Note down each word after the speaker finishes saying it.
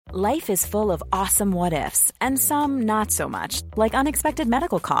Life is full of awesome what-ifs, and some not so much, like unexpected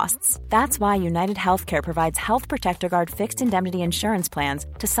medical costs. That's why United Healthcare provides Health Protector Guard fixed indemnity insurance plans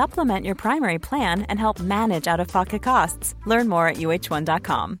to supplement your primary plan and help manage out-of-pocket costs. Learn more at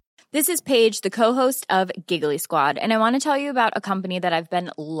uh1.com. This is Paige, the co-host of Giggly Squad, and I want to tell you about a company that I've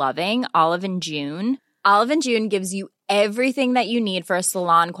been loving, Olive & June. Olive & June gives you everything that you need for a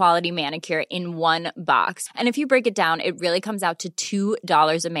salon-quality manicure in one box. And if you break it down, it really comes out to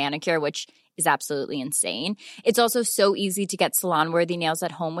 $2 a manicure, which is absolutely insane. It's also so easy to get salon-worthy nails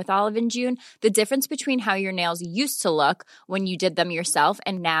at home with Olive & June. The difference between how your nails used to look when you did them yourself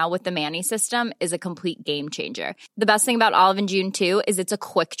and now with the Mani system is a complete game changer. The best thing about Olive & June, too, is it's a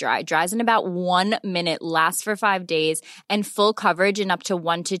quick dry. Dries in about 1 minute, lasts for 5 days, and full coverage in up to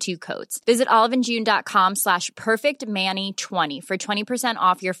 1 to 2 coats. Visit oliveandjune.com/perfectmani20 for 20%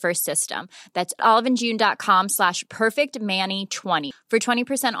 off your first system. That's oliveandjune.com/perfectmani20 for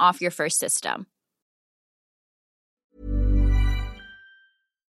 20% off your first system.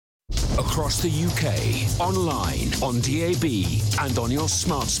 Across the UK, online, on DAB, and on your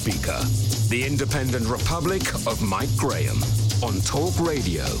smart speaker. The Independent Republic of Mike Graham on Talk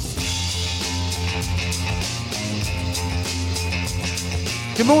Radio.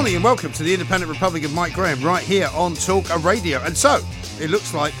 Good morning and welcome to the Independent Republic of Mike Graham right here on Talk Radio. And so, it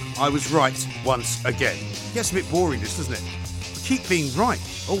looks like I was right once again. It gets a bit boring, this, doesn't it? I keep being right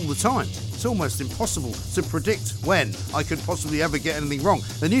all the time. It's almost impossible to predict when I could possibly ever get anything wrong.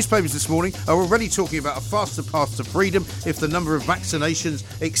 The newspapers this morning are already talking about a faster path to freedom if the number of vaccinations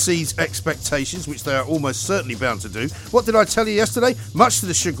exceeds expectations, which they are almost certainly bound to do. What did I tell you yesterday? Much to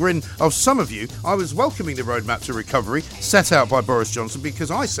the chagrin of some of you, I was welcoming the roadmap to recovery set out by Boris Johnson because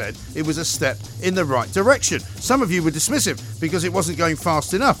I said it was a step in the right direction. Some of you were dismissive because it wasn't going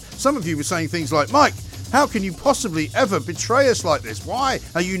fast enough. Some of you were saying things like, Mike, how can you possibly ever betray us like this? Why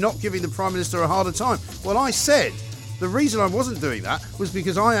are you not giving the Prime Minister a harder time? Well, I said the reason I wasn't doing that was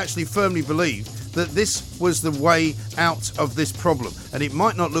because I actually firmly believed that this was the way out of this problem. And it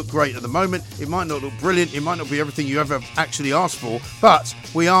might not look great at the moment. It might not look brilliant. It might not be everything you ever actually asked for. But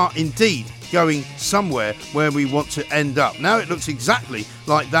we are indeed going somewhere where we want to end up. Now it looks exactly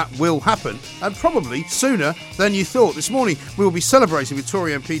like that will happen, and probably sooner than you thought. This morning we will be celebrating with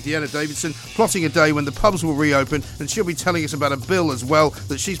Tory MP Deanna Davidson, plotting a day when the pubs will reopen, and she'll be telling us about a bill as well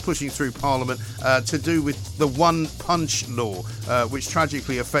that she's pushing through Parliament to do with the one punch law, which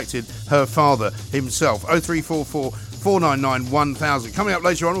tragically affected her father himself. 0344 499 1000. Coming up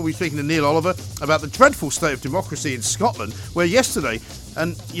later on, we'll be speaking to Neil Oliver about the dreadful state of democracy in Scotland, where yesterday,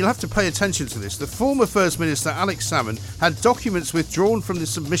 and you'll have to pay attention to this, the former First Minister Alex Salmond had documents withdrawn from the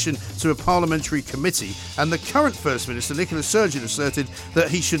submission to a parliamentary committee, and the current First Minister, Nicola Sturgeon, asserted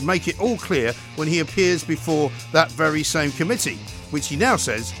that he should make it all clear when he appears before that very same committee, which he now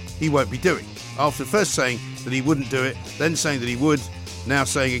says he won't be doing, after first saying that he wouldn't do it, then saying that he would, now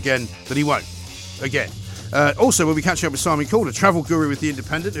saying again that he won't. Again. Also, we'll be catching up with Simon Calder, travel guru with The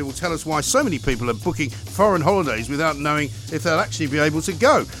Independent, who will tell us why so many people are booking foreign holidays without knowing if they'll actually be able to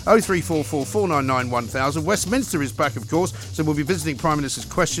go. 0344 499 1000. Westminster is back, of course, so we'll be visiting Prime Minister's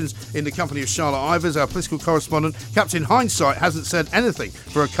questions in the company of Charlotte Ivers, our political correspondent. Captain Hindsight hasn't said anything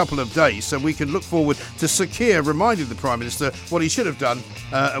for a couple of days, so we can look forward to Sir Keir reminding the Prime Minister what he should have done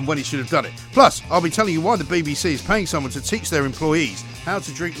and when he should have done it. Plus, I'll be telling you why the BBC is paying someone to teach their employees how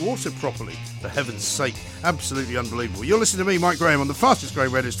to drink water properly. For heaven's sake, absolutely unbelievable. You're listening to me, Mike Graham, on the fastest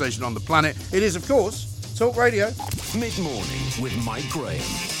growing radio station on the planet. It is, of course, Talk Radio. Mid-morning with Mike Graham.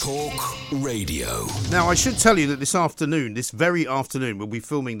 Talk Radio. Now, I should tell you that this very afternoon, we'll be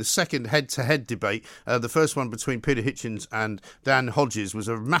filming the second head-to-head debate. The first one between Peter Hitchens and Dan Hodges was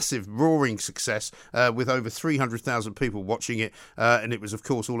a massive, roaring success with over 300,000 people watching it. And it was, of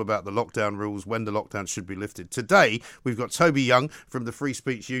course, all about the lockdown rules, when the lockdown should be lifted. Today, we've got Toby Young from the Free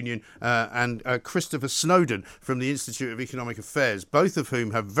Speech Union and Christopher Snowdon from the Institute of Economic Affairs, both of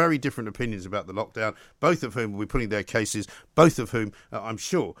whom have very different opinions about the lockdown, both of whom will be putting their cases, both of whom, I'm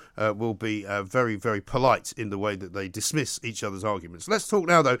sure, will be very, very polite in the way that they dismiss each other's arguments. Let's talk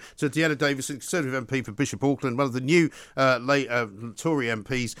now, though, to Deanna Davidson, Conservative MP for Bishop Auckland, one of the new Tory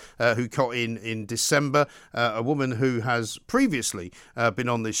MPs who got in December, a woman who has previously been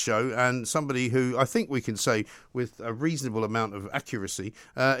on this show, and somebody who I think we can say with a reasonable amount of accuracy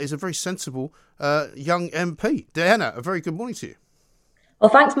is a very sensible young MP. Deanna, a very good morning to you. Well,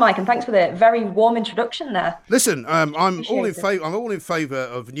 thanks, Mike, and thanks for the very warm introduction there. Listen, I'm all in favour. I'm all in favour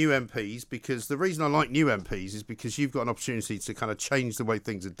of new MPs, because the reason I like new MPs is because you've got an opportunity to kind of change the way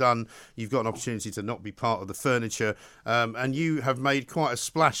things are done. You've got an opportunity to not be part of the furniture, and you have made quite a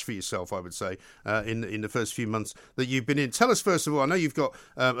splash for yourself, I would say, in the first few months that you've been in. Tell us first of all. I know you've got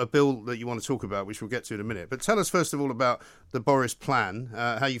a bill that you want to talk about, which we'll get to in a minute. But tell us first of all about the Boris plan,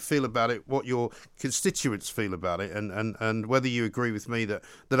 how you feel about it, what your constituents feel about it, and whether you agree with me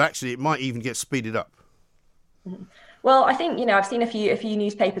that actually it might even get speeded up. Well, I think, I've seen a few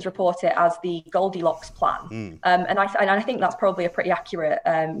newspapers report it as the Goldilocks plan. And I think that's probably a pretty accurate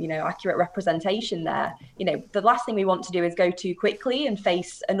representation there. The last thing we want to do is go too quickly and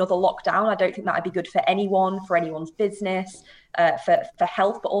face another lockdown. I don't think that would be good for anyone, for anyone's business, for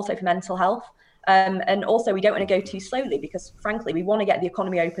health, but also for mental health. And also, we don't want to go too slowly because, frankly, we want to get the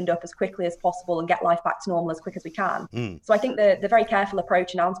economy opened up as quickly as possible and get life back to normal as quick as we can. So I think the very careful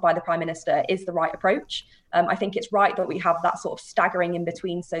approach announced by the Prime Minister is the right approach. I think it's right that we have that sort of staggering in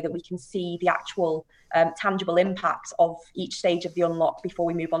between so that we can see the actual tangible impacts of each stage of the unlock before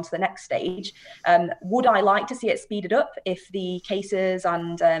we move on to the next stage. Would I like to see it speeded up if the cases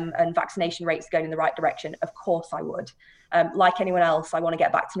and vaccination rates are going in the right direction? Of course I would. Like anyone else, I want to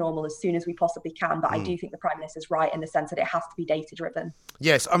get back to normal as soon as we possibly can. But I do think the Prime Minister is right in the sense that it has to be data driven.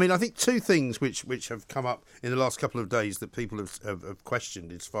 Yes, I mean, I think two things which have come up in the last couple of days that people have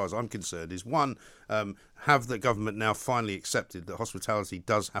questioned, as far as I'm concerned, is one, have the government now finally accepted that hospitality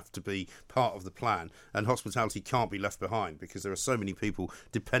does have to be part of the plan, and hospitality can't be left behind because there are so many people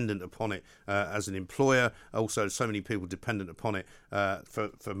dependent upon it as an employer, also so many people dependent upon it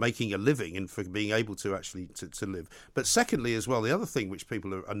for making a living and for being able to actually to live. But secondly, as well, the other thing which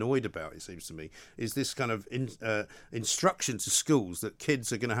people are annoyed about, it seems to me, is this kind of instruction to schools that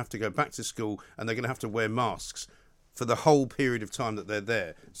kids are going to have to go back to school and they're going to have to wear masks for the whole period of time that they're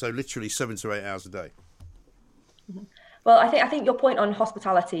there. So literally 7 to 8 hours a day. Well, I think your point on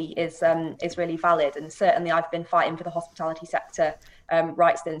hospitality is really valid, and certainly I've been fighting for the hospitality sector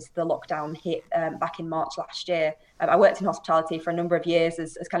right since the lockdown hit back in March last year. I worked in hospitality for a number of years,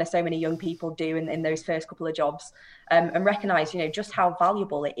 as kind of so many young people do in those first couple of jobs, and recognise just how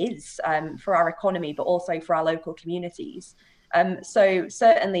valuable it is for our economy, but also for our local communities. So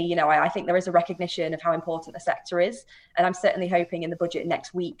certainly, I think there is a recognition of how important the sector is, and I'm certainly hoping in the budget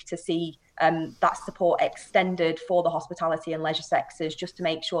next week to see that support extended for the hospitality and leisure sectors, just to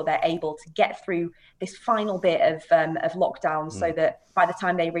make sure they're able to get through this final bit of lockdown, so that by the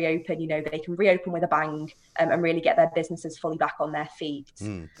time they reopen, they can reopen with a bang and really get their businesses fully back on their feet.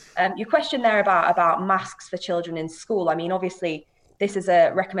 Your question there about masks for children in school, I mean, obviously, this is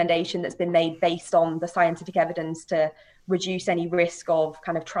a recommendation that's been made based on the scientific evidence to reduce any risk of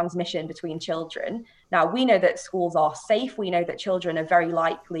kind of transmission between children. Now, we know that schools are safe. We know that children are very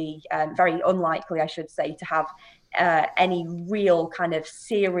unlikely, I should say, to have any real kind of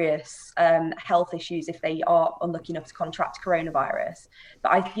serious health issues if they are unlucky enough to contract coronavirus.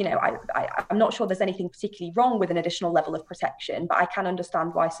 But I'm not sure there's anything particularly wrong with an additional level of protection, but I can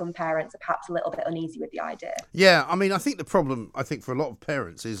understand why some parents are perhaps a little bit uneasy with the idea. Yeah, I mean, I think the problem, for a lot of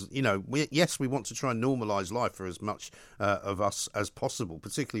parents is, we want to try and normalise life for as much of us as possible,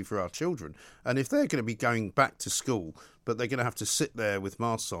 particularly for our children. And if they're going to be going back to school, but they're going to have to sit there with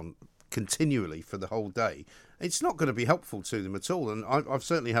masks on continually for the whole day, it's not going to be helpful to them at all. And I've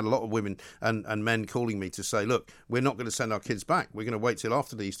certainly had a lot of women and men calling me to say, look, we're not going to send our kids back. We're going to wait till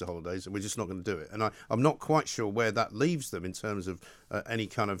after the Easter holidays, and we're just not going to do it. And I'm not quite sure where that leaves them in terms of any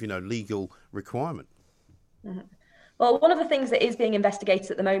kind of legal requirement. Mm-hmm. Well, one of the things that is being investigated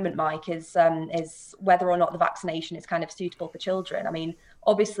at the moment, Mike, is whether or not the vaccination is kind of suitable for children. I mean,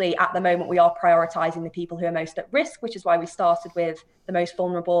 obviously, at the moment, we are prioritising the people who are most at risk, which is why we started with the most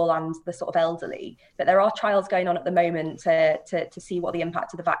vulnerable and the sort of elderly. But there are trials going on at the moment to see what the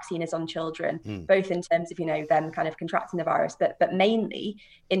impact of the vaccine is on children, both in terms of, them kind of contracting the virus, but mainly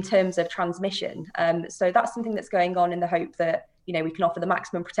in terms of transmission. So that's something that's going on in the hope that, we can offer the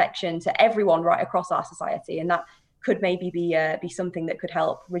maximum protection to everyone right across our society. And that could maybe be something that could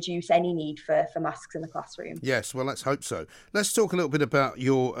help reduce any need for masks in the classroom. Yes, well, let's hope so. Let's talk a little bit about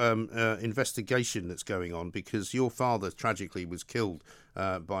your investigation that's going on, because your father tragically was killed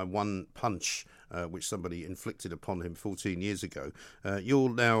by one punch which somebody inflicted upon him 14 years ago. You're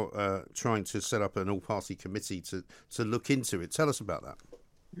now trying to set up an all-party committee to look into it. Tell us about that.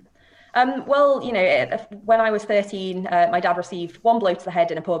 Well, when I was 13, my dad received one blow to the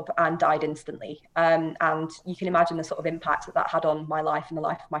head in a pub and died instantly. And you can imagine the sort of impact that had on my life and the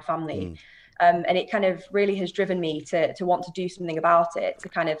life of my family. And it kind of really has driven me to want to do something about it, to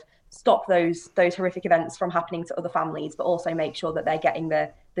kind of stop those horrific events from happening to other families, but also make sure that they're getting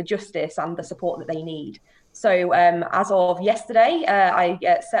the justice and the support that they need. So as of yesterday, I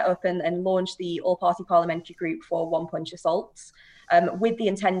set up and launched the all-party parliamentary group for One Punch assaults, with the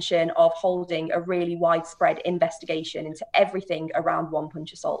intention of holding a really widespread investigation into everything around One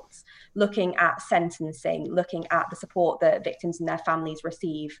Punch assaults, looking at sentencing, looking at the support that victims and their families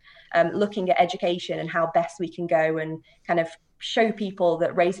receive, looking at education and how best we can go and kind of show people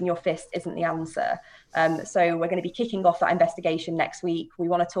that raising your fist isn't the answer. So we're going to be kicking off that investigation next week. We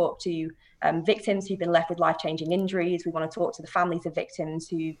want to talk to victims who've been left with life-changing injuries. We want to talk to the families of victims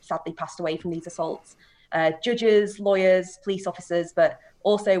who sadly passed away from these assaults. Judges, lawyers, police officers, but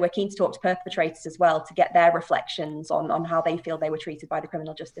also we're keen to talk to perpetrators as well to get their reflections on how they feel they were treated by the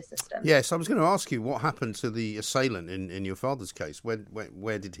criminal justice system. Yes, I was going to ask you what happened to the assailant in your father's case.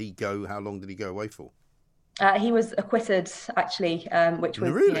 Where did he go? How long did he go away for? He was acquitted, actually, which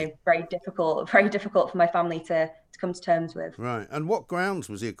was Really? very difficult for my family to come to terms with. Right. And what grounds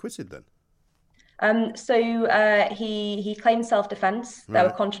was he acquitted then? He claimed self-defense. There were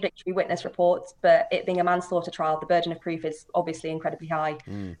contradictory witness reports, but it being a manslaughter trial, the burden of proof is obviously incredibly high.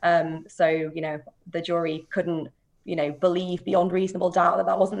 The jury couldn't, believe beyond reasonable doubt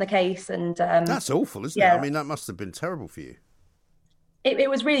that wasn't the case. And that's awful, isn't it? I mean, that must have been terrible for you.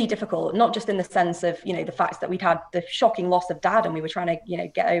 It was really difficult, not just in the sense of, the fact that we'd had the shocking loss of dad and we were trying to,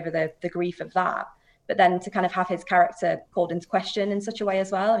 get over the grief of that. But then to kind of have his character called into question in such a way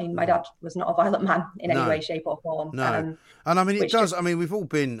as well. I mean, my dad was not a violent man in any way, shape or form. No. And I mean, it does. I mean, we've all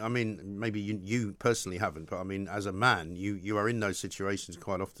been, maybe you personally haven't, but I mean, as a man, you are in those situations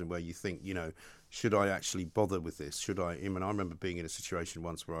quite often where you think, should I actually bother with this? Should I? I mean, I remember being in a situation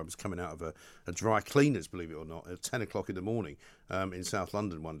once where I was coming out of a dry cleaners, believe it or not, at 10 o'clock in the morning in South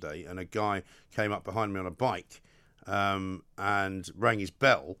London one day, and a guy came up behind me on a bike and rang his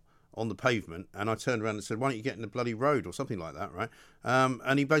bell on the pavement, and I turned around and said, why don't you get in the bloody road, or something like that, right?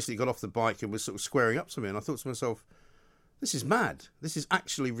 And he basically got off the bike and was sort of squaring up to me, and I thought to myself, this is mad. This is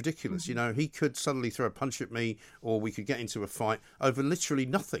actually ridiculous. He could suddenly throw a punch at me, or we could get into a fight over literally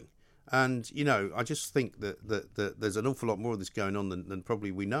nothing. And, I just think that there's an awful lot more of this going on than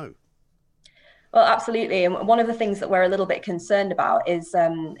probably we know. Well, absolutely. And one of the things that we're a little bit concerned about is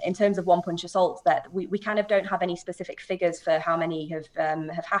in terms of One Punch assaults, that we kind of don't have any specific figures for how many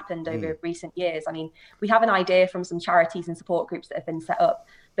have happened over recent years. I mean, we have an idea from some charities and support groups that have been set up,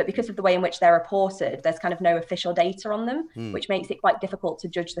 but because of the way in which they're reported, there's kind of no official data on them, which makes it quite difficult to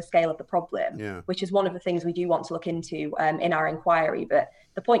judge the scale of the problem, which is one of the things we do want to look into in our inquiry. But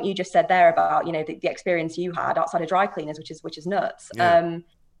the point you just said there about, the experience you had outside of dry cleaners, which is nuts.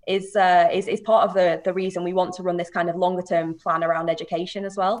 Is part of the reason we want to run this kind of longer term plan around education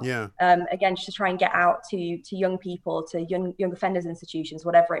as well. Again, just to try and get out to young people, to young offenders institutions,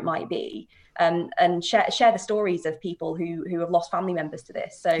 whatever it might be, and share the stories of people who have lost family members to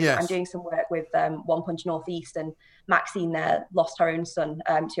this. So I'm doing some work with One Punch Northeast, and Maxine there lost her own son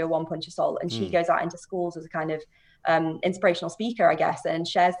to a One Punch assault, and she goes out into schools as a kind of inspirational speaker, I guess, and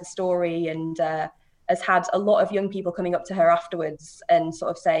shares the story, and has had a lot of young people coming up to her afterwards and sort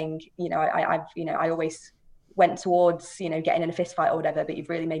of saying, I always went towards, getting in a fist fight or whatever, but you've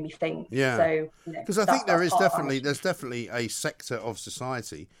really made me think. So, because I think there's definitely a sector of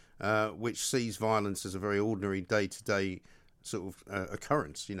society which sees violence as a very ordinary day-to-day sort of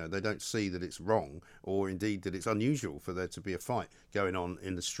occurrence. They don't see that it's wrong, or indeed that it's unusual for there to be a fight going on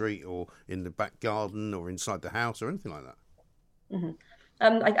in the street or in the back garden or inside the house or anything like that.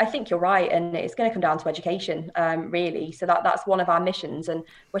 I think you're right, and it's going to come down to education, really. So that's one of our missions, and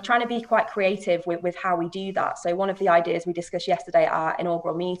we're trying to be quite creative with how we do that. So one of the ideas we discussed yesterday at our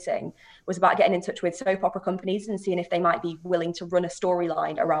inaugural meeting was about getting in touch with soap opera companies and seeing if they might be willing to run a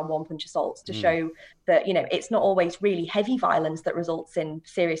storyline around One Punch assaults to show that, it's not always really heavy violence that results in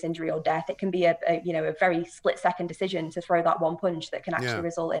serious injury or death. It can be a very split-second decision to throw that one punch that can actually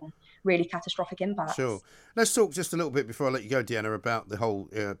result in really catastrophic impacts. Sure. Let's talk just a little bit before I let you go, Deanna, about the whole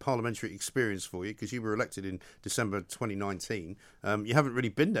parliamentary experience for you, because you were elected in December 2019. You haven't really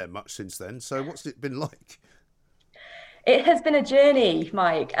been there much since then. So what's it been like? It has been a journey,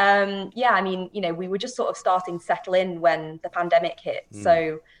 Mike. We were just sort of starting to settle in when the pandemic hit.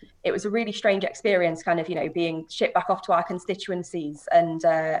 So it was a really strange experience, kind of, being shipped back off to our constituencies and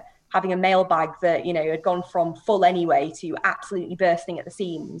having a mailbag that, had gone from full anyway to absolutely bursting at the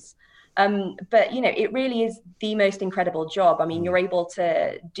seams. But, it really is the most incredible job. I mean, you're able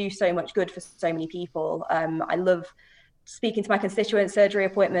to do so much good for so many people. I love speaking to my constituents, surgery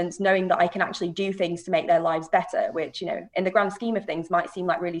appointments, knowing that I can actually do things to make their lives better, which, in the grand scheme of things might seem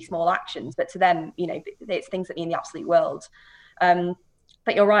like really small actions, but to them, it's things that mean the absolute world.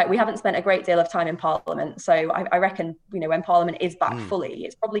 But you're right, we haven't spent a great deal of time in Parliament. So I reckon, when Parliament is back fully,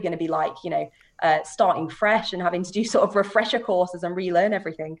 it's probably going to be like, starting fresh and having to do sort of refresher courses and relearn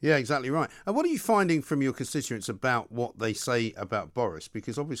everything. Yeah, exactly right. And what are you finding from your constituents about what they say about Boris?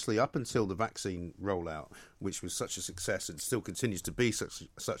 Because obviously up until the vaccine rollout, which was such a success and still continues to be such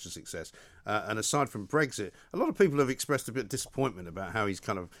a success, and aside from Brexit, a lot of people have expressed a bit of disappointment about how he's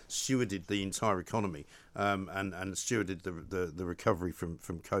kind of stewarded the entire economy and stewarded the recovery from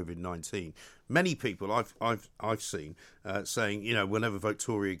COVID-19. Many people I've seen saying, we'll never vote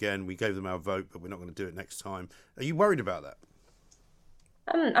Tory again. We gave them our vote, but we're not going to do it next time. Are you worried about that?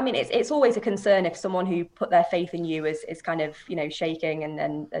 I mean, it's always a concern if someone who put their faith in you is kind of, shaking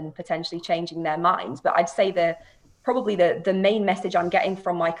and potentially changing their minds. But I'd say probably the main message I'm getting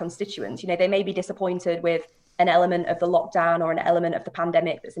from my constituents, they may be disappointed with an element of the lockdown or an element of the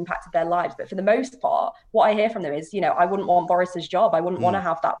pandemic that's impacted their lives. But for the most part, what I hear from them is, I wouldn't want Boris's job. I wouldn't want to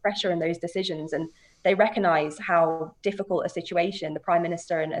have that pressure and those decisions. And they recognise how difficult a situation the Prime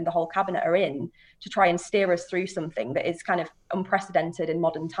Minister and the whole cabinet are in to try and steer us through something that is kind of unprecedented in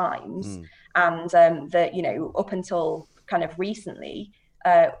modern times. And that, up until kind of recently,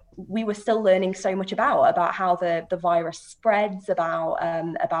 we were still learning so much about how the virus spreads,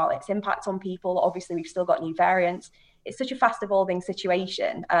 about its impact on people. Obviously, we've still got new variants. It's such a fast evolving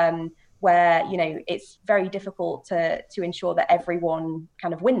situation where, it's very difficult to ensure that everyone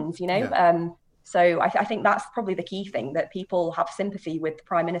kind of wins, Yeah. So I think that's probably the key thing, that people have sympathy with the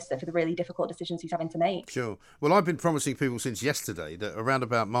Prime Minister for the really difficult decisions he's having to make. Sure. Well, I've been promising people since yesterday that around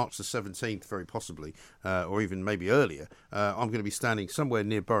about March the 17th, very possibly, or even maybe earlier, I'm going to be standing somewhere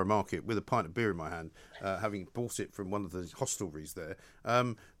near Borough Market with a pint of beer in my hand, having bought it from one of the hostelries there.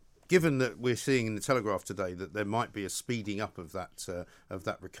 Given that we're seeing in the Telegraph today that there might be a speeding up of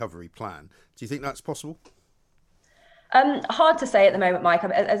that recovery plan, do you think that's possible? Hard to say at the moment, Mike.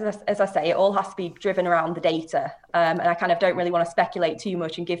 As I say, it all has to be driven around the data. And I kind of don't really want to speculate too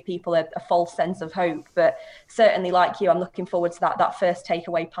much and give people a false sense of hope. But certainly, like you, I'm looking forward to that first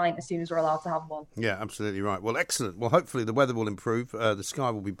takeaway pint as soon as we're allowed to have one. Yeah, absolutely right. Well, excellent. Well, hopefully the weather will improve. The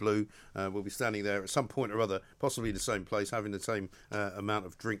sky will be blue. We'll be standing there at some point or other, possibly the same place, having the same amount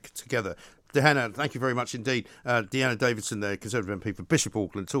of drink together. Deanna, thank you very much indeed. Deanna Davidson there, Conservative MP for Bishop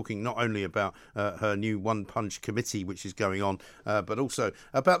Auckland, talking not only about her new one-punch committee which is going on, but also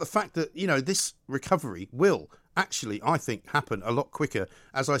about the fact that, this recovery will actually, I think, happen a lot quicker,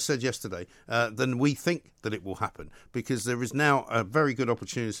 as I said yesterday, than we think that it will happen, because there is now a very good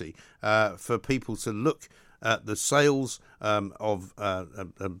opportunity for people to look at the sales of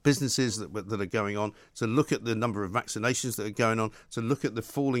businesses that are going on, to look at the number of vaccinations that are going on, to look at the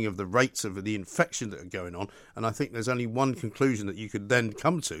falling of the rates of the infection that are going on. And I think there's only one conclusion that you could then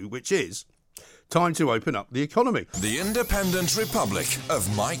come to, which is time to open up the economy. The Independent Republic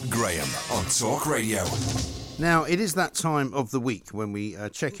of Mike Graham on Talk Radio. Now, it is that time of the week when we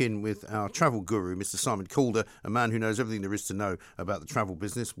check in with our travel guru, Mr. Simon Calder, a man who knows everything there is to know about the travel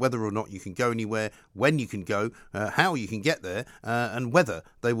business, whether or not you can go anywhere, when you can go, how you can get there, and whether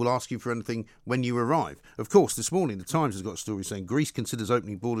they will ask you for anything when you arrive. Of course, this morning, The Times has got a story saying Greece considers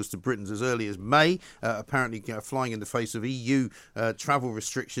opening borders to Britain as early as May, apparently flying in the face of EU travel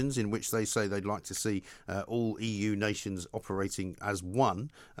restrictions, in which they say they'd like to see all EU nations operating as one.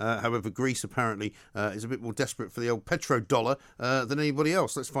 However, Greece apparently is a bit more desperate for the old petrodollar than anybody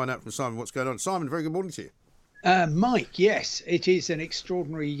else. Let's find out from Simon what's going on. Simon, very good morning to you. Mike, yes, it is an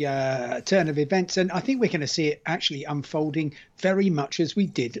extraordinary turn of events, and I think we're going to see it actually unfolding very much as we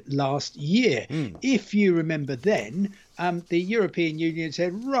did last year. If you remember then, the European Union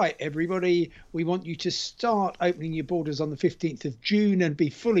said, right, everybody, we want you to start opening your borders on the 15th of June and be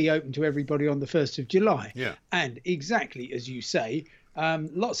fully open to everybody on the 1st of July. Yeah. And exactly as you say,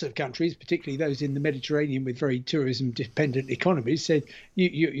 lots of countries, particularly those in the Mediterranean with very tourism-dependent economies, said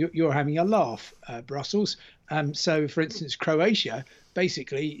you're having a laugh, Brussels. So, for instance, Croatia,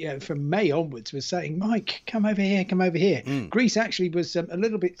 basically, from May onwards, was saying, Mike, come over here, come over here. Greece actually was a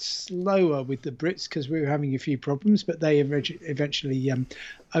little bit slower with the Brits because we were having a few problems, but they eventually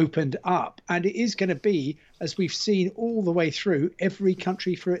opened up. And it is going to be, as we've seen all the way through, every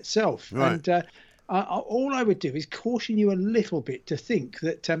country for itself. Right. And all I would do is caution you a little bit to think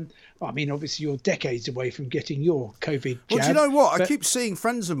that, I mean, obviously you're decades away from getting your COVID jab. Well, do you know what? I keep seeing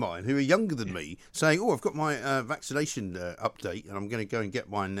friends of mine who are younger than me saying, oh, I've got my vaccination update and I'm going to go and get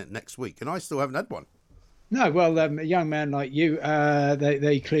mine next week. And I still haven't had one. No, well, a young man like you,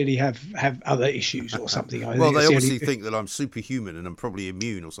 they clearly have other issues or something. Well, they obviously think that I'm superhuman and I'm probably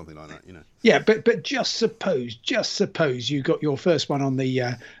immune or something like that, you know. Yeah, but just suppose you got your first one on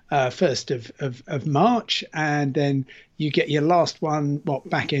the 1st of March, and then you get your last one,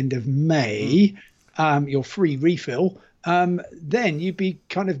 back end of May, your free refill. Then you'd be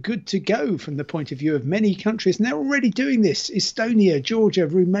kind of good to go from the point of view of many countries. And they're already doing this. Estonia, Georgia,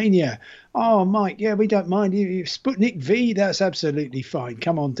 Romania. Oh, Mike, yeah, we don't mind. Sputnik V, that's absolutely fine.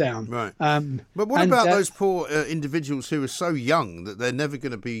 Come on down. Right. But what about those poor individuals who are so young that they're never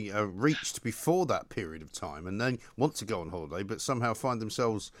going to be reached before that period of time and then want to go on holiday but somehow find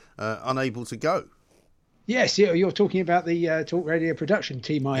themselves unable to go? Yes, you're talking about the Talk Radio production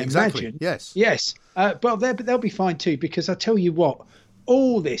team, I imagine. Yes. Yes. Well, they'll be fine too, because I tell you what,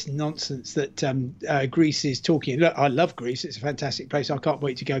 all this nonsense that Greece is talking. Look, I love Greece; it's a fantastic place. I can't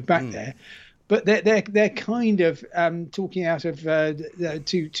wait to go back there. But they're kind of talking out of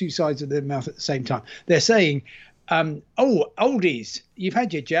two sides of their mouth at the same time. They're saying, "Oh, oldies, you've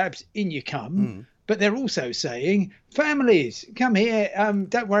had your jabs, in you come." But they're also saying, families, come here.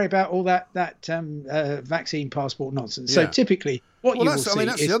 Don't worry about all that vaccine passport nonsense. Yeah. So typically, what you will see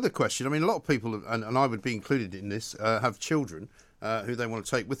that's is the other question. I mean, a lot of people, and I would be included in this, have children who they want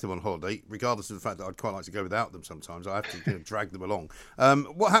to take with them on holiday, regardless of the fact that I'd quite like to go without them sometimes. I have to drag them along.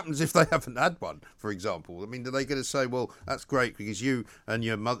 What happens if they haven't had one, for example? I mean, are they going to say, well, that's great because you and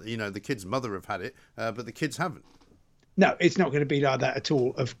your mother, the kid's mother have had it, but the kids haven't? No, it's not going to be like that at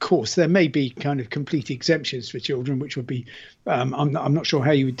all. Of course, there may be kind of complete exemptions for children, which would be, I'm not sure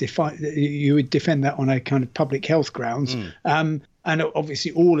how you would defend that on a kind of public health grounds. And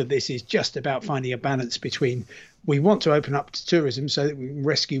obviously, all of this is just about finding a balance between we want to open up to tourism so that we can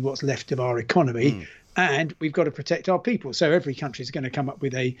rescue what's left of our economy. And we've got to protect our people. So every country is going to come up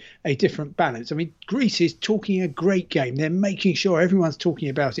with a different balance. I mean, Greece is talking a great game. They're making sure everyone's talking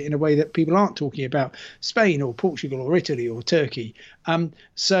about it in a way that people aren't talking about Spain or Portugal or Italy or Turkey.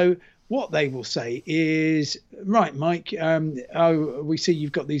 So what they will say is, right, Mike, we see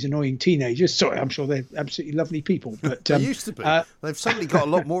you've got these annoying teenagers. Sorry, I'm sure they're absolutely lovely people. But they used to be. They've suddenly got a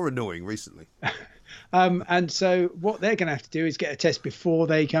lot more annoying recently. And so what they're going to have to do is get a test before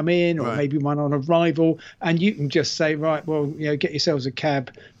they come in, or maybe one on arrival. And you can just say, right, well, get yourselves a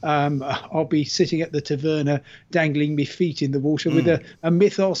cab. I'll be sitting at the taverna dangling my feet in the water with a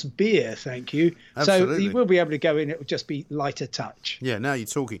Mythos beer, thank you. Absolutely. So you will be able to go in. It will just be lighter touch. Yeah, now you're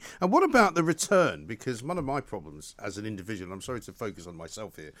talking. And what about the return? Because one of my problems as an individual, I'm sorry to focus on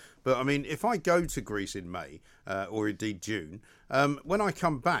myself here, but I mean, if I go to Greece in May or indeed June, when I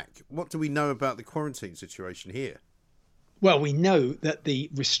come back, what do we know about the quarantine situation here? Well, we know that the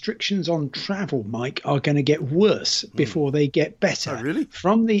restrictions on travel, Mike, are going to get worse before they get better. Oh,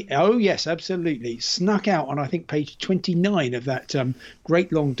 really? Oh, yes, absolutely. Snuck out on, I think, page 29 of that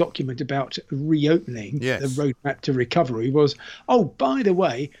great long document about reopening, the roadmap to recovery was, oh, by the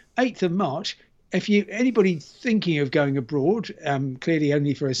way, 8th of March, if anybody thinking of going abroad, clearly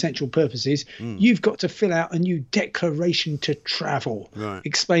only for essential purposes, you've got to fill out a new declaration to travel,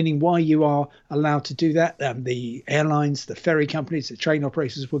 explaining why you are allowed to do that. The airlines, the ferry companies, the train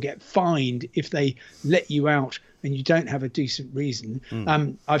operators will get fined if they let you out and you don't have a decent reason.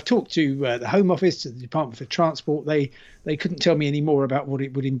 I've talked to the Home Office, to the Department for Transport. They couldn't tell me any more about what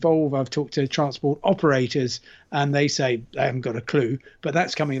it would involve. I've talked to transport operators and they say they haven't got a clue, but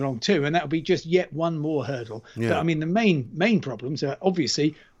that's coming along too. And that'll be just yet one more hurdle. Yeah. But I mean, the main problems are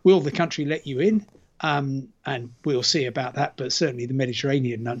obviously, will the country let you in? And we'll see about that. But certainly the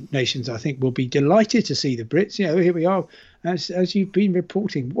Mediterranean nations, I think, will be delighted to see the Brits. Here we are, as you've been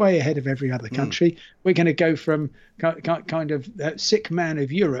reporting, way ahead of every other country. We're going to go from kind of sick man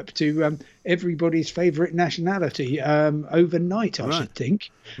of Europe to everybody's favourite nationality overnight, I should think.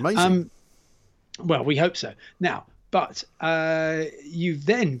 Amazing. Well, we hope so. Now, but you've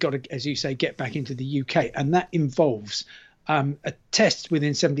then got to, as you say, get back into the UK. And that involves a test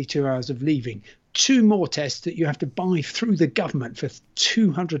within 72 hours of leaving. 2 more tests that you have to buy through the government for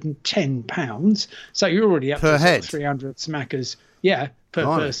 £210. So you're already up per to head. 300 smackers, per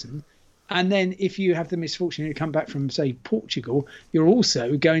person. And then if you have the misfortune to come back from, say, Portugal, you're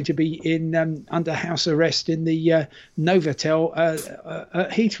also going to be in under house arrest in the Novotel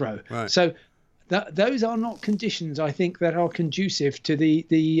at Heathrow. Right. So those are not conditions, I think, that are conducive to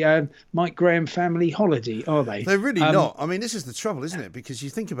the Mike Graham family holiday, are they? They're really not. I mean, this is the trouble, isn't it? Because you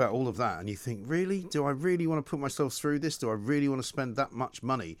think about all of that and you think, really? Do I really want to put myself through this? Do I really want to spend that much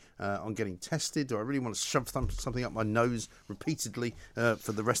money on getting tested? Do I really want to shove something up my nose repeatedly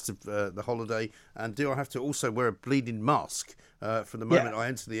for the rest of the holiday? And do I have to also wear a bleeding mask from the moment I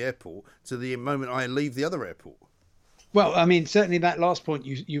enter the airport to the moment I leave the other airport? Well, I mean, certainly that last point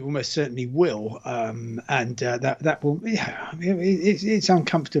you almost certainly will, and that will. Yeah, I mean, it's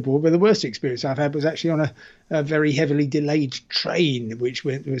uncomfortable. But the worst experience I've had was actually on a very heavily delayed train, which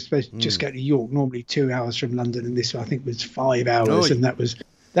was supposed to just go to York, normally 2 hours from London, and this I think was 5 hours, and that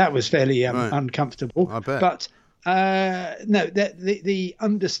was fairly uncomfortable. I bet. But no, the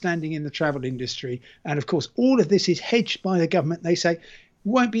understanding in the travel industry, and of course, all of this is hedged by the government. They say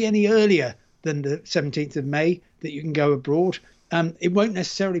won't be any earlier than the 17th of May that you can go abroad. It won't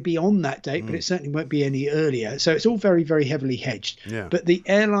necessarily be on that date, but it certainly won't be any earlier. So it's all very, very heavily hedged. Yeah. But the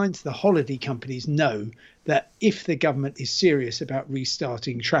airlines, the holiday companies know that if the government is serious about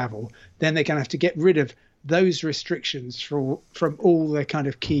restarting travel, then they're going to have to get rid of those restrictions from all the kind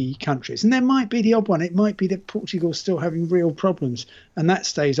of key countries. And there might be the odd one. It might be that Portugal's still having real problems, and that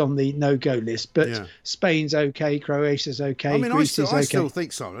stays on the no-go list. But Spain's okay, Croatia's okay, Greece is okay. I still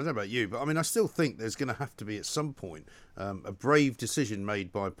think, Simon, I don't know about you, but I mean, I still think there's going to have to be at some point a brave decision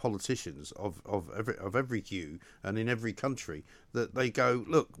made by politicians of every hue and in every country that they go,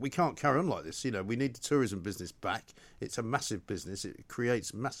 look, we can't carry on like this. You know, we need the tourism business back. It's a massive business. It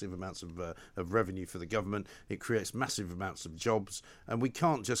creates massive amounts of revenue for the government. It creates massive amounts of jobs. And we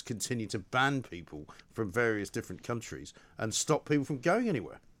can't just continue to ban people from various different countries and stop people from going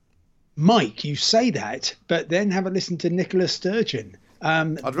anywhere. Mike, you say that, but then have a listen to Nicola Sturgeon.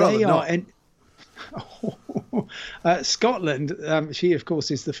 I'd rather not. Scotland, she, of course,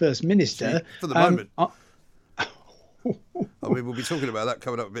 is the First Minister. For the moment. I mean, we'll be talking about that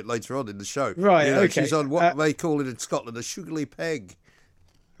coming up a bit later on in the show. Right, you know, okay. She's on what they call it in Scotland a sugary peg.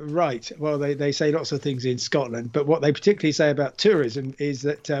 Right. Well, they say lots of things in Scotland, but what they particularly say about tourism is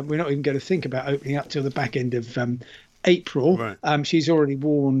that we're not even going to think about opening up till the back end of April. Right. She's already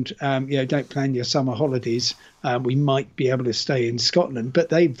warned, don't plan your summer holidays. We might be able to stay in Scotland, but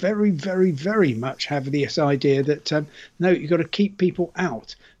they very, very, very much have this idea that no, you've got to keep people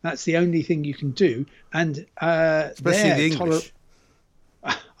out. That's the only thing you can do. And especially the English.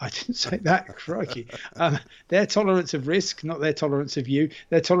 I didn't say that, crikey. Their tolerance of risk, not their tolerance of you.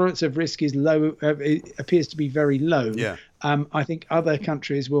 Their tolerance of risk is low. It appears to be very low. Yeah. I think other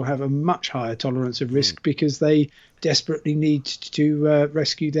countries will have a much higher tolerance of risk because they desperately need to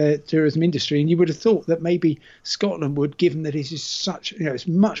rescue their tourism industry. And you would have thought that maybe Scotland would, given that it is such, it's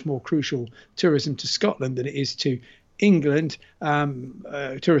much more crucial tourism to Scotland than it is to England.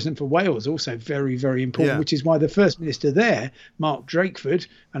 Tourism for Wales also very, very important, which is why the First Minister there, Mark Drakeford,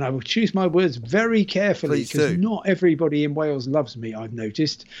 and I will choose my words very carefully because not everybody in Wales loves me, I've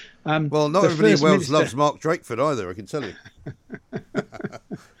noticed. Well, not everybody in Wales loves Mark Drakeford either, I can tell you.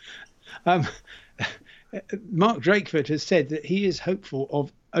 Mark Drakeford has said that he is hopeful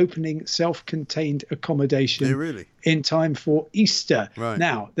of opening self-contained accommodation in time for Easter. Right.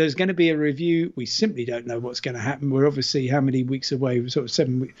 Now, there's going to be a review. We simply don't know what's going to happen. We're obviously how many weeks away? Sort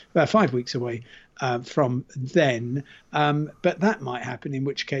of 5 weeks away from then. But that might happen, in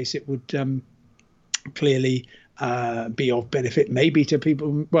which case it would clearly be of benefit maybe to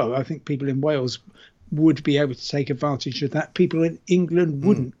people. Well, I think people in Wales would be able to take advantage of that. People in England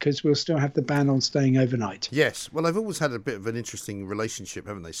wouldn't, because we'll still have the ban on staying overnight. Yes. Well, they've always had a bit of an interesting relationship,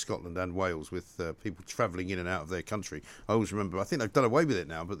 haven't they, Scotland and Wales, with people travelling in and out of their country. I always remember, I think they've done away with it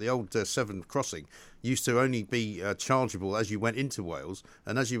now, but the old Severn crossing used to only be chargeable as you went into Wales,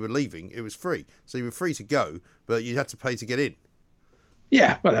 and as you were leaving, it was free. So you were free to go, but you had to pay to get in.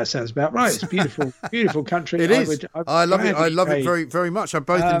 Yeah, well, that sounds about right. It's a beautiful, beautiful country. It is. I love it. I love it very, very much. I'm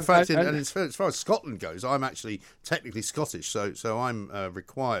both, in fact, and as far as Scotland goes, I'm actually technically Scottish, so I'm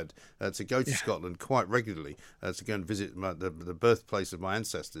required to go to Scotland quite regularly to go and visit the birthplace of my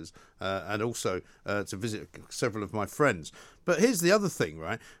ancestors, and also to visit several of my friends. But here's the other thing,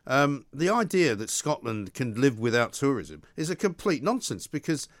 right? The idea that Scotland can live without tourism is a complete nonsense,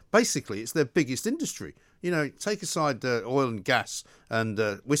 because basically it's their biggest industry. You know, take aside oil and gas and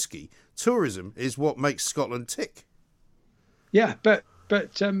whiskey, tourism is what makes Scotland tick. Yeah, but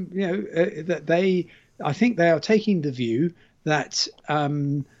that I think they are taking the view that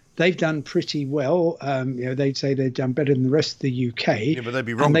they've done pretty well. They'd say they've done better than the rest of the UK. Yeah, but they'd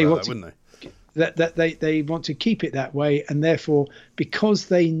be wrong about that, wouldn't they? That they want to keep it that way, and therefore, because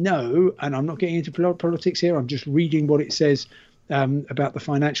they know, and I'm not getting into politics here, I'm just reading what it says. about the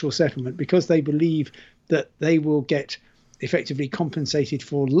financial settlement, because they believe that they will get effectively compensated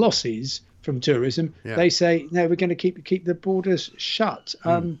for losses from tourism. They say, no, we're going to keep the borders shut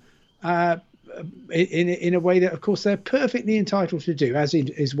in a way that, of course, they're perfectly entitled to do, as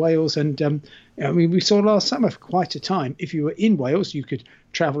is Wales. And I mean, we saw last summer for quite a time, if you were in Wales, you could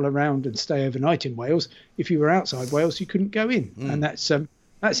travel around and stay overnight in Wales. If you were outside Wales, you couldn't go in. And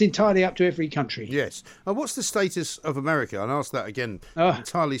that's entirely up to every country. Yes. What's the status of America? And I ask that again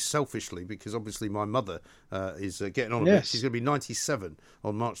entirely selfishly, because obviously my mother is getting on a bit. She's going to be 97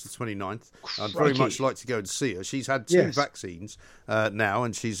 on March the 29th. Crikey. I'd very much like to go and see her. She's had 2 vaccines now,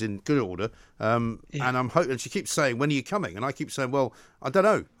 and she's in good order. And I'm hoping. She keeps saying, "When are you coming?" And I keep saying, "Well, I don't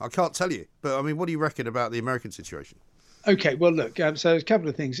know. I can't tell you." But I mean, what do you reckon about the American situation? Okay, well, look, so there's a couple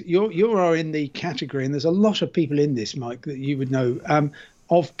of things. You are in the category, and there's a lot of people in this, Mike, that you would know,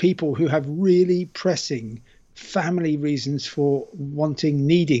 of people who have really pressing family reasons for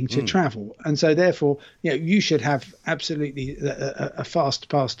needing to travel. And so therefore, you should have absolutely a fast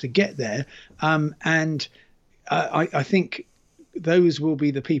pass to get there. And I think those will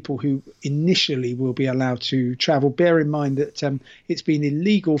be the people who initially will be allowed to travel. Bear in mind that it's been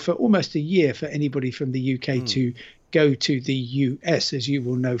illegal for almost a year for anybody from the UK to go to the US, as you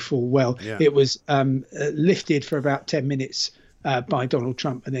will know full well. It was lifted for about 10 minutes by Donald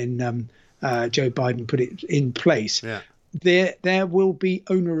Trump, and then Joe Biden put it in place. There will be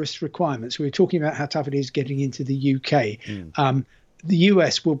onerous requirements. We were talking about how tough it is getting into the UK. The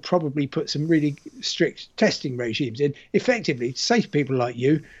US will probably put some really strict testing regimes in, effectively to say to people like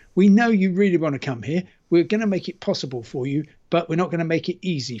you, we know you really want to come here. We're going to make it possible for you, but we're not going to make it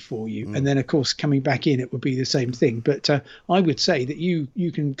easy for you. And then, of course, coming back in, it would be the same thing. But I would say that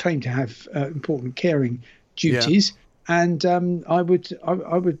you can claim to have important caring duties. And I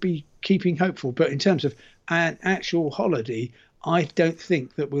would be keeping hopeful. But in terms of an actual holiday, I don't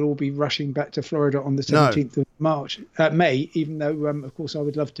think that we'll all be rushing back to Florida on the 17th of May, even though, of course, I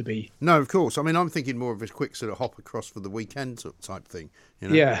would love to be. No, of course. I mean, I'm thinking more of a quick sort of hop across for the weekend type thing.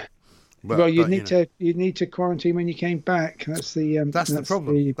 Yeah. But you'd need to quarantine when you came back. That's the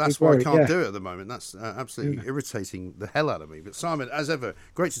problem. That's why I can't do it at the moment. That's absolutely irritating the hell out of me. But Simon, as ever,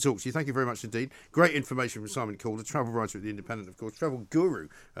 great to talk to you. Thank you very much indeed. Great information from Simon Calder, travel writer at The Independent, of course, travel guru,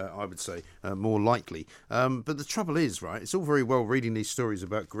 I would say, more likely. But the trouble is, right, it's all very well reading these stories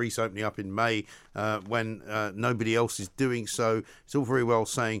about Greece opening up in May when nobody else is doing so. It's all very well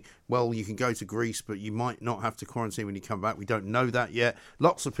saying, well, you can go to Greece, but you might not have to quarantine when you come back. We don't know that yet.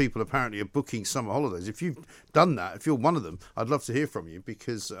 Lots of people apparently are booking summer holidays. If you've done that, if you're one of them, I'd love to hear from you,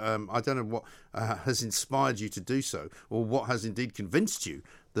 because I don't know what has inspired you to do so, or what has indeed convinced you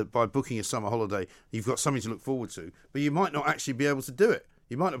that by booking a summer holiday, you've got something to look forward to, but you might not actually be able to do it.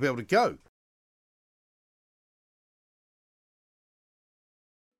 You might not be able to go.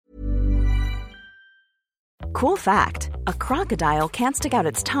 Cool fact, a crocodile can't stick out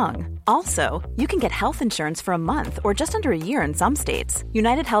its tongue. Also, you can get health insurance for a month or just under a year in some states.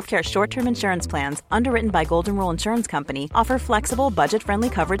 United Healthcare short-term insurance plans, underwritten by Golden Rule Insurance Company, offer flexible, budget-friendly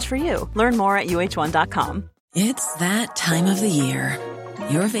coverage for you. Learn more at UH1.com. It's that time of the year.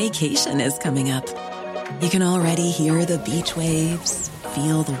 Your vacation is coming up. You can already hear the beach waves,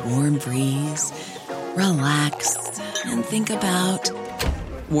 feel the warm breeze, relax, and think about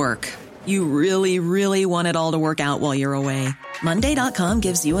work. You really, really want it all to work out while you're away. Monday.com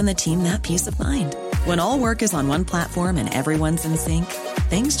gives you and the team that peace of mind. When all work is on one platform and everyone's in sync,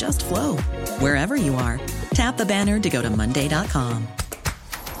 things just flow. Wherever you are, tap the banner to go to Monday.com.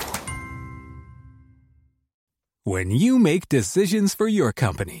 When you make decisions for your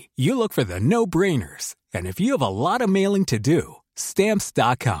company, you look for the no-brainers. And if you have a lot of mailing to do,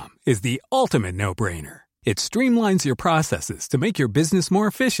 Stamps.com is the ultimate no-brainer. It streamlines your processes to make your business more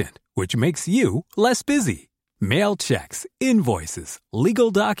efficient, which makes you less busy. Mail checks, invoices, legal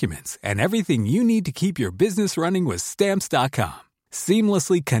documents, and everything you need to keep your business running with Stamps.com.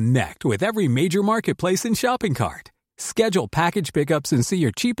 Seamlessly connect with every major marketplace and shopping cart. Schedule package pickups and see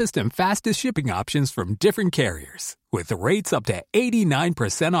your cheapest and fastest shipping options from different carriers, with rates up to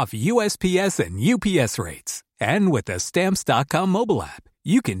 89% off USPS and UPS rates. And with the Stamps.com mobile app,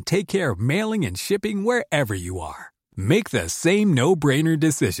 you can take care of mailing and shipping wherever you are. Make the same no-brainer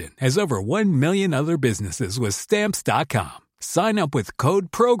decision as over 1 million other businesses with Stamps.com. Sign up with code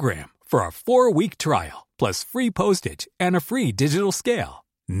PROGRAM for a 4-week trial, plus free postage and a free digital scale.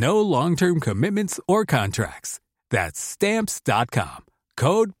 No long-term commitments or contracts. That's Stamps.com.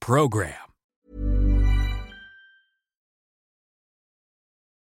 Code PROGRAM.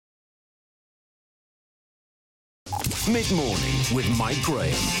 Mid-morning with Mike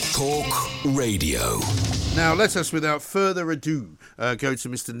Graham. Talk Radio. Now, let us, without further ado, go to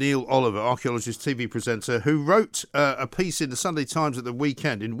Mr. Neil Oliver, archaeologist, TV presenter, who wrote a piece in the Sunday Times at the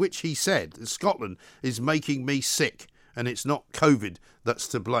weekend in which he said that Scotland is making me sick and it's not COVID that's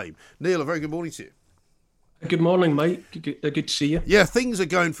to blame. Neil, a very good morning to you. Good morning, Mike. Good to see you. Yeah, things are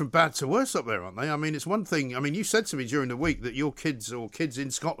going from bad to worse up there, aren't they? I mean, it's one thing. I mean, you said to me during the week that your kids or kids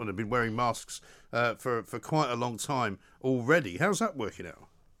in Scotland have been wearing masks for quite a long time already. How's that working out?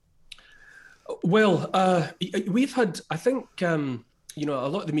 Well, we've had, I think, a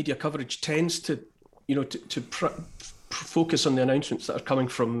lot of the media coverage tends to focus on the announcements that are coming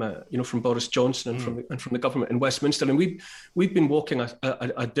from, from Boris Johnson and from the government in Westminster, and we've been walking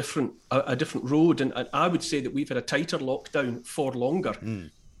a different road, and I would say that we've had a tighter lockdown for longer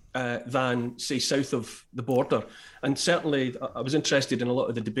than, say, south of the border. And certainly, I was interested in a lot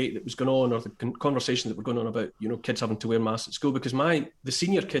of the debate that was going on, or the conversation that were going on about kids having to wear masks at school, because the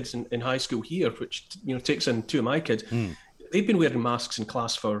senior kids in high school here, which takes in two of my kids, they've been wearing masks in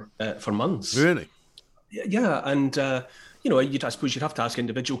class for months. Really? Yeah, and I suppose you'd have to ask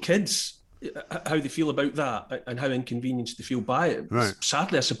individual kids how they feel about that and how inconvenienced they feel by it. Right.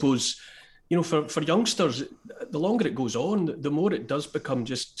 Sadly, I suppose, for youngsters, the longer it goes on, the more it does become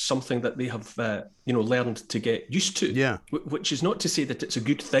just something that they have, learned to get used to. Yeah. Which is not to say that it's a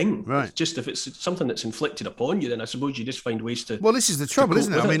good thing. Right. It's just if it's something that's inflicted upon you, then I suppose you just find ways to. Well, this is the trouble,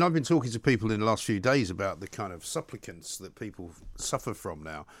 isn't it? I mean, I've been talking to people in the last few days about the kind of supplicants that people suffer from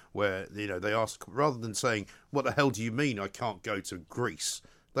now, where they ask, rather than saying, "What the hell do you mean I can't go to Greece?"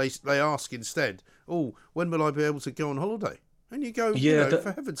 They ask instead, "Oh, when will I be able to go on holiday?" And you go,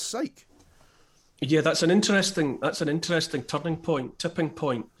 for heaven's sake. Yeah, that's an interesting tipping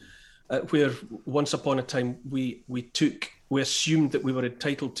point, where once upon a time we assumed that we were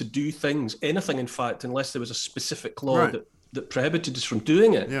entitled to do things, anything in fact, unless there was a specific law that prohibited us from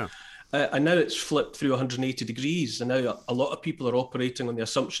doing it. Yeah. And now it's flipped through 180 degrees, and now a lot of people are operating on the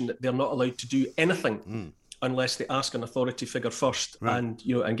assumption that they're not allowed to do anything unless they ask an authority figure first, and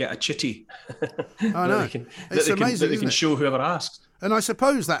get a chitty. I know. It's amazing, that they can show whoever asks. And I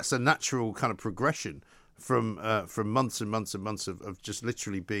suppose that's a natural kind of progression from months and months and months of just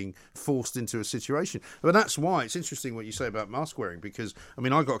literally being forced into a situation. But that's why it's interesting what you say about mask wearing, because, I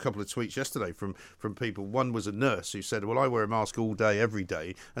mean, I got a couple of tweets yesterday from people. One was a nurse who said, well, I wear a mask all day, every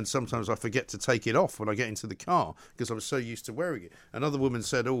day, and sometimes I forget to take it off when I get into the car because I was so used to wearing it. Another woman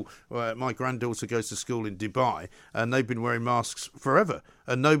said, my granddaughter goes to school in Dubai and they've been wearing masks forever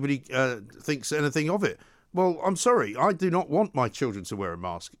and nobody thinks anything of it. Well, I'm sorry, I do not want my children to wear a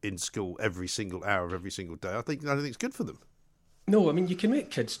mask in school every single hour of every single day. I don't think it's good for them. No, I mean, you can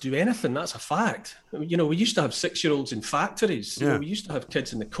make kids do anything. That's a fact. We used to have 6-year-olds in factories. Yeah. We used to have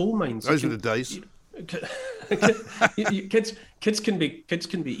kids in the coal mines. Those were the days. Kids can be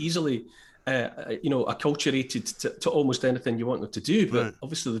easily acculturated to almost anything you want them to do, but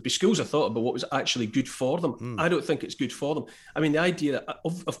obviously there'd be schools that thought about what was actually good for them. I don't think it's good for them. I mean, the idea that,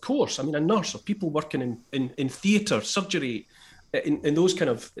 of course, I mean, a nurse or people working in theatre, surgery, in those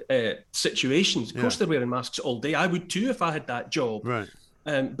kind of situations, of course they're wearing masks all day. I would too if I had that job. Right.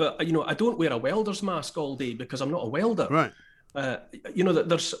 But I don't wear a welder's mask all day because I'm not a welder. Right.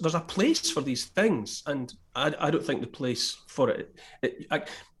 There's a place for these things, and I don't think the place for it.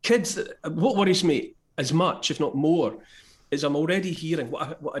 Kids, what worries me as much, if not more, is I'm already hearing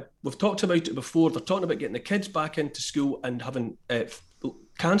we've talked about it before. They're talking about getting the kids back into school and having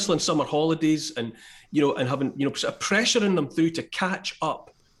cancelling summer holidays and having sort of pressuring them through to catch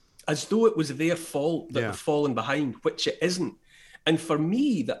up, as though it was their fault that they're falling behind, which it isn't. And for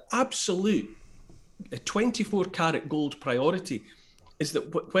me, the absolute 24-karat gold priority is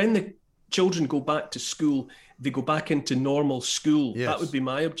that when the children go back to school, they go back into normal school. Yes. That would be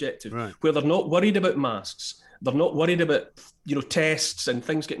my objective, right. Where they're not worried about masks. They're not worried about, tests and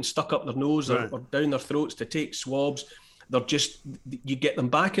things getting stuck up their nose or down their throats to take swabs. They're just, you get them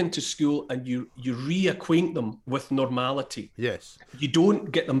back into school and you reacquaint them with normality. Yes. You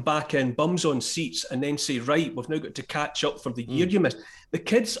don't get them back in bums on seats and then say, right, we've now got to catch up for the year you missed. The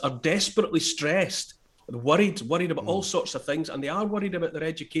kids are desperately stressed, worried about all sorts of things, and they are worried about their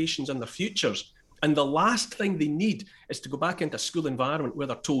educations and their futures. And the last thing they need is to go back into a school environment where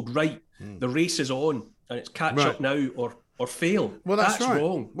they're told, right, the race is on and it's catch up now or fail. Well, that's right.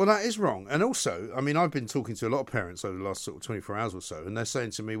 Wrong. Well, that is wrong. And also, I mean, I've been talking to a lot of parents over the last sort of 24 hours or so, and they're saying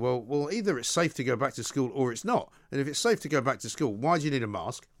to me, well, either it's safe to go back to school or it's not. And if it's safe to go back to school, why do you need a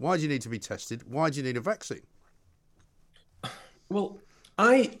mask? Why do you need to be tested? Why do you need a vaccine? Well,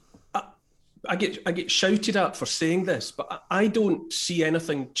 I get shouted at for saying this, but I don't see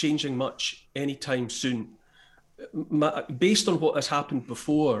anything changing much anytime soon. based on what has happened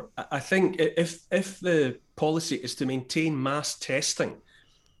before, I think if the policy is to maintain mass testing,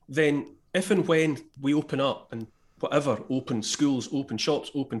 then if and when we open up and whatever, open schools, open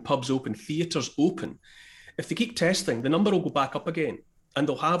shops, open pubs, open theatres, open, if they keep testing, the number will go back up again, and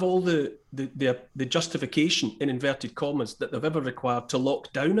they'll have all the justification, in inverted commas, that they've ever required to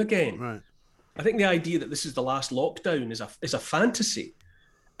lock down again. Right. I think the idea that this is the last lockdown is a fantasy.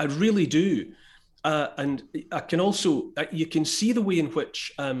 I really do. And I can also, you can see the way in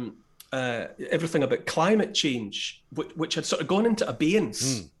which everything about climate change, which had sort of gone into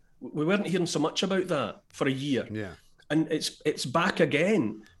abeyance. We weren't hearing so much about that for a year. Yeah. And it's back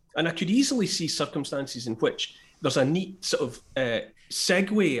again. And I could easily see circumstances in which there's a neat sort of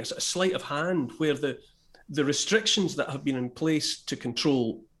segue, a sort of sleight of hand, where the restrictions that have been in place to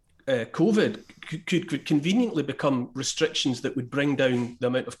control COVID could conveniently become restrictions that would bring down the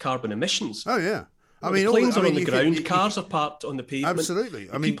amount of carbon emissions. Oh, yeah. Planes are on the ground, cars are parked on the pavement. Absolutely.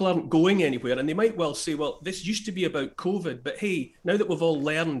 People aren't going anywhere, and they might well say, well, this used to be about COVID, but hey, now that we've all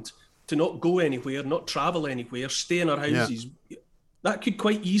learned to not go anywhere, not travel anywhere, stay in our houses, that could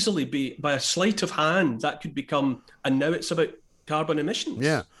quite easily be, by a sleight of hand, that could become, and now it's about carbon emissions.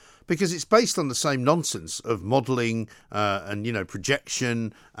 Yeah. Because it's based on the same nonsense of modelling and,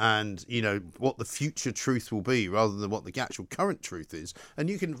 projection and, what the future truth will be rather than what the actual current truth is. And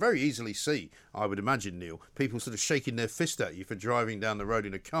you can very easily see, I would imagine, Neil, people sort of shaking their fist at you for driving down the road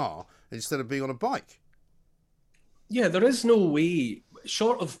in a car instead of being on a bike. Yeah, there is no way,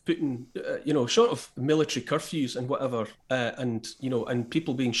 short of putting, short of military curfews and whatever, and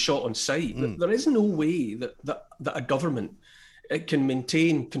people being shot on sight, there is no way that a government it can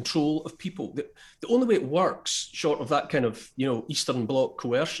maintain control of people. The only way it works, short of that kind of, Eastern Bloc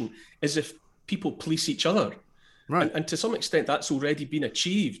coercion, is if people police each other. Right. And to some extent, that's already been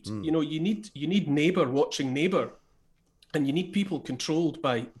achieved. You need neighbour watching neighbour, and you need people controlled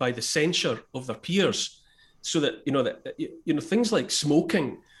by the censure of their peers, so that things like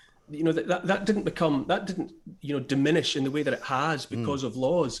smoking, that didn't diminish in the way that it has because of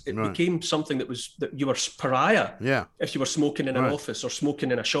laws. It became something that you were pariah. Yeah. If you were smoking in an office or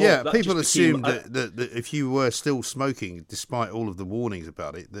smoking in a shop. Yeah, people assumed that if you were still smoking, despite all of the warnings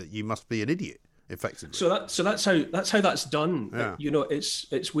about it, that you must be an idiot, effectively. So that's how that's done. Yeah.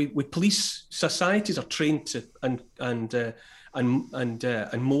 It's we police societies are trained to and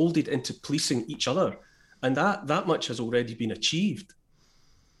molded into policing each other, and that much has already been achieved.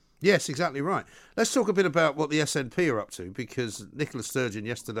 Yes, exactly right. Let's talk a bit about what the SNP are up to, because Nicola Sturgeon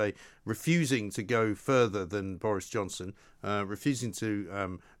yesterday refusing to go further than Boris Johnson, refusing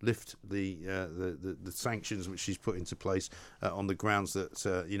to lift the sanctions which she's put into place on the grounds that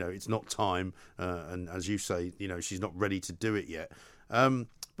it's not time, and as you say, she's not ready to do it yet.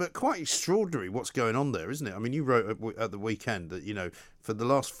 But quite extraordinary what's going on there, isn't it? I mean, you wrote at the weekend that for the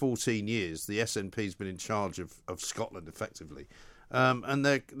last 14 years the SNP's been in charge of Scotland effectively. And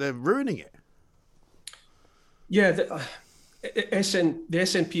they're ruining it. Yeah, the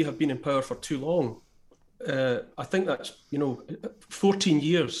SNP have been in power for too long. I think that's 14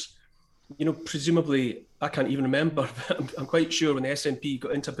 years. Presumably, I can't even remember. But I'm quite sure when the SNP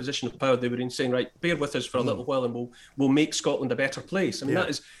got into a position of power, they were saying, right, bear with us for a little while, and we'll make Scotland a better place. I mean,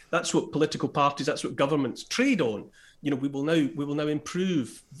 that's what political parties, that's what governments trade on. We will now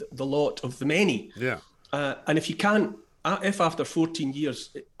improve the lot of the many. Yeah. And if you can't. If after 14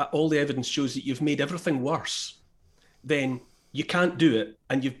 years, all the evidence shows that you've made everything worse, then you can't do it,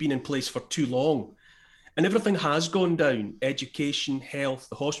 and you've been in place for too long. And everything has gone down: education, health,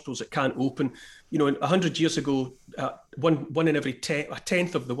 the hospitals that can't open. 100 years ago, one in every a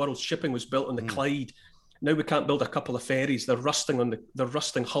tenth of the world's shipping was built on the Clyde. Now we can't build a couple of ferries. They're rusting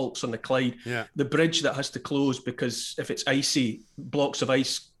hulks on the Clyde. Yeah. The bridge that has to close because if it's icy, blocks of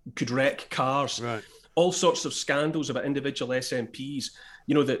ice could wreck cars. Right. All sorts of scandals about individual SNPs.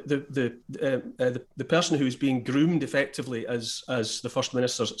 The person who was being groomed effectively as the First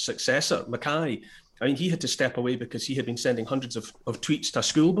Minister's successor, Mackay, I mean, he had to step away because he had been sending hundreds of tweets to a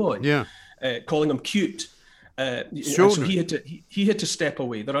schoolboy, calling him cute. So he had to step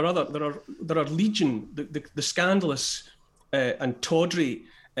away. There are legion the scandalous and tawdry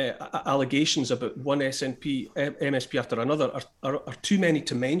allegations about one SNP MSP after another are too many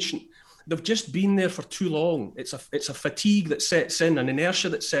to mention. They've just been there for too long. It's a fatigue that sets in, an inertia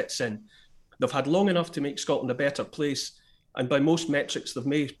that sets in. They've had long enough to make Scotland a better place, and by most metrics, they've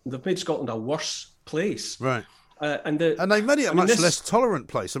made Scotland a worse place. Right. And they've made it a much less tolerant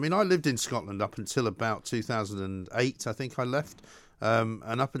place. I mean, I lived in Scotland up until about 2008. I think I left,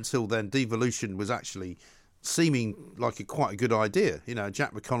 and up until then, devolution was actually seeming like quite a good idea. You know,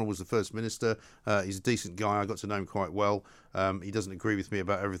 Jack McConnell was the First Minister. He's a decent guy. I got to know him quite well. He doesn't agree with me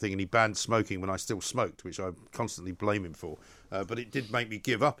about everything, and he banned smoking when I still smoked, which I constantly blame him for. But it did make me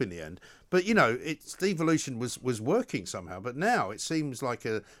give up in the end. But, you know, devolution was working somehow. But now it seems like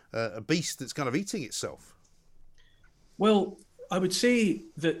a beast that's kind of eating itself. Well, I would say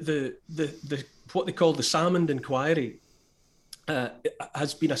that the what they call the Salmond Inquiry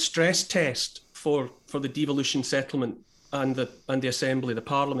has been a stress test for the devolution settlement and the Assembly, the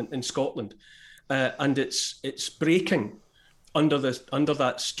Parliament in Scotland, and it's breaking under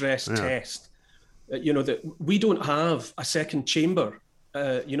that stress test. You know, that we don't have a second chamber,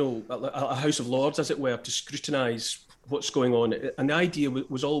 you know, a House of Lords, as it were, to scrutinise what's going on. And the idea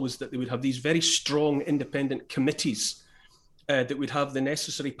was always that they would have these very strong independent committees that would have the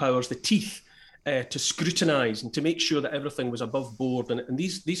necessary powers, the teeth, to scrutinise and to make sure that everything was above board. And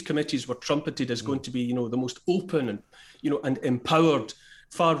these committees were trumpeted as going to be, you know, the most open and, you know, and empowered,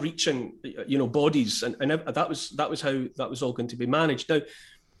 far-reaching, you know, bodies. And that was how that was all going to be managed. Now,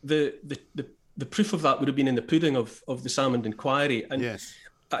 the proof of that would have been in the pudding of the Salmond Inquiry. And yes.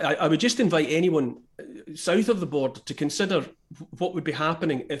 I would just invite anyone south of the border to consider what would be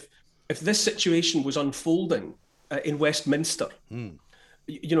happening if this situation was unfolding in Westminster.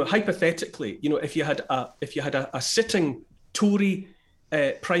 You know, hypothetically, you know, if you had a sitting Tory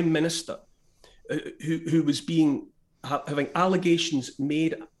Prime Minister who was having allegations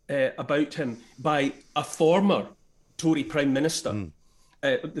made about him by a former Tory Prime Minister,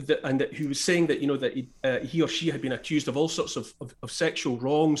 and that who was saying that, you know, that he or she had been accused of all sorts of sexual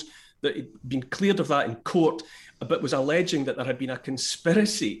wrongs, that he'd been cleared of that in court, but was alleging that there had been a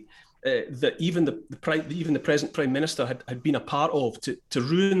conspiracy that even the present Prime Minister had been a part of to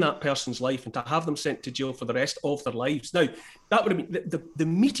ruin that person's life and to have them sent to jail for the rest of their lives. Now, that would have been the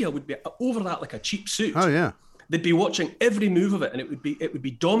media would be over that like a cheap suit. Oh yeah, they'd be watching every move of it, and it would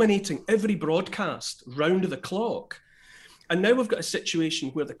be dominating every broadcast round the clock. And now we've got a situation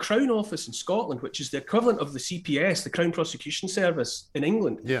where the Crown Office in Scotland, which is the equivalent of the CPS, the Crown Prosecution Service in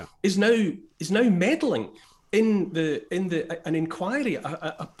England, is now meddling in an inquiry,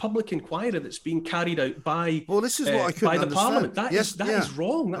 a public inquiry that's being carried out by this is what I couldn't by the understand. Parliament. That is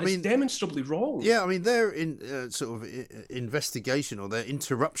wrong. That is demonstrably wrong. Yeah, I mean, their sort of investigation, or their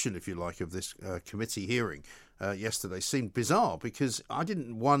interruption, if you like, of this committee hearing yesterday seemed bizarre, because I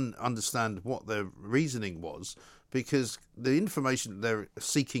didn't understand what their reasoning was, because the information they're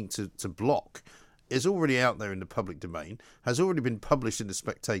seeking to block is already out there in the public domain, has already been published in The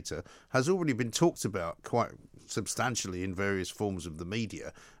Spectator, has already been talked about quite substantially in various forms of the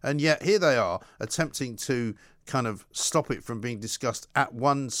media, and yet here they are attempting to kind of stop it from being discussed at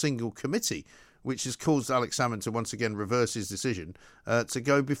one single committee, which has caused Alex Salmond to once again reverse his decision to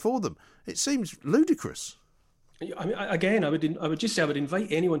go before them. It seems ludicrous. I mean, again, I would just say I would invite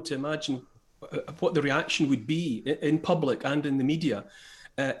anyone to imagine what the reaction would be in public and in the media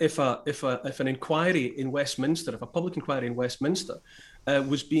if an inquiry in Westminster, if a public inquiry in Westminster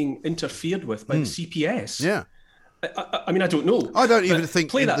was being interfered with by the CPS. Yeah. I mean, I don't know. I don't even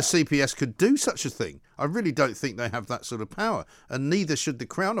think the CPS could do such a thing. I really don't think they have that sort of power, and neither should the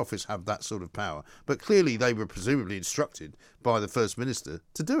Crown Office have that sort of power. But clearly they were presumably instructed by the First Minister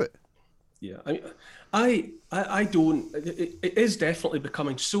to do it. Yeah, I don't. It is definitely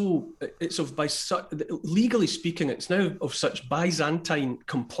becoming so. It's of legally speaking, it's now of such Byzantine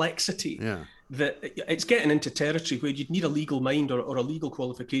complexity that it's getting into territory where you'd need a legal mind or a legal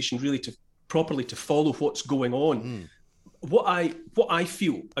qualification really to properly to follow what's going on. What I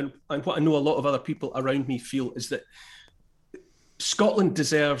feel and what I know a lot of other people around me feel is that Scotland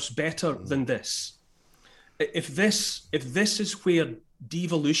deserves better than this. If this is where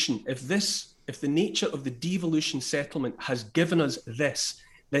devolution, if the nature of the devolution settlement has given us this,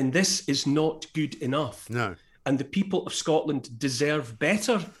 then this is not good enough. No. And the people of Scotland deserve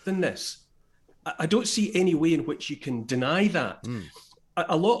better than this. I don't see any way in which you can deny that.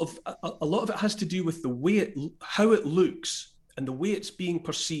 A lot of it has to do with the way how it looks and the way it's being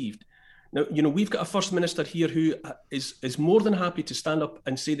perceived. Now, you know, we've got a First Minister here who is more than happy to stand up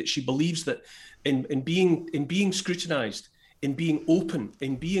and say that she believes that in being scrutinised, in being open,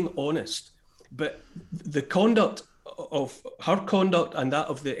 in being honest, but the conduct of her conduct and that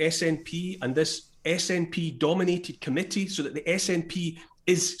of the SNP and this SNP-dominated committee, so that the SNP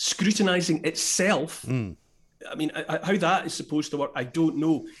is scrutinising itself. I mean, how that is supposed to work, I don't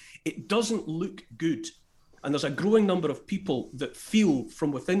know. It doesn't look good. And there's a growing number of people that feel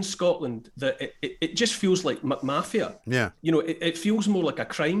from within Scotland that it just feels like mafia. Yeah. It feels more like a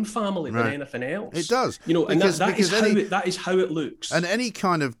crime family than anything else. It does. And that is how it looks. And any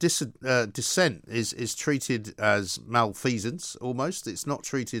kind of dissent is treated as malfeasance almost. It's not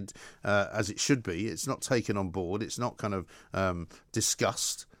treated as it should be. It's not taken on board. It's not kind of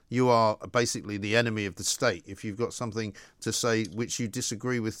discussed. You are basically the enemy of the state if you've got something to say which you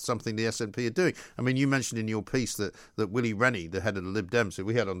disagree with something the SNP are doing. I mean, you mentioned in your piece that Willie Rennie, the head of the Lib Dems, who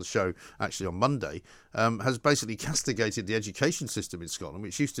we had on the show actually on Monday, has basically castigated the education system in Scotland,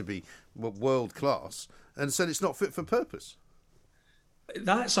 which used to be world class, and said it's not fit for purpose.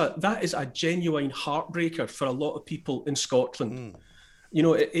 That is a genuine heartbreaker for a lot of people in Scotland.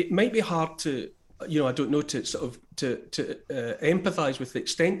 It might be hard to... I don't know, to sort of to empathise with the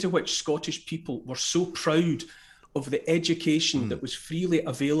extent to which Scottish people were so proud of the education that was freely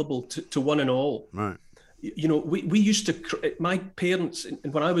available to one and all. Right. We used to. My parents,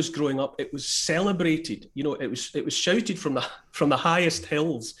 when I was growing up, it was celebrated. It was shouted from the highest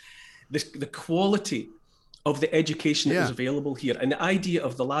hills, the quality of the education that was available here, and the idea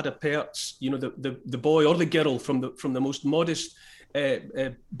of the lad of Perts, the boy or the girl from the most modest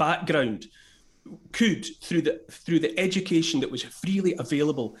background, could, through the education that was freely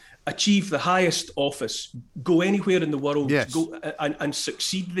available, achieve the highest office, go anywhere in the world, go and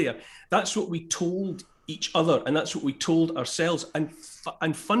succeed there. That's what we told each other, and that's what we told ourselves, and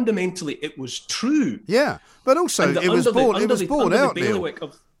fundamentally it was true. Yeah, but also it was born out, Neil,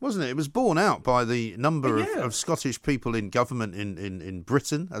 wasn't it? It was borne out by the number of Scottish people in government in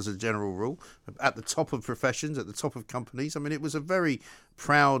Britain, as a general rule, at the top of professions, at the top of companies. I mean, it was a very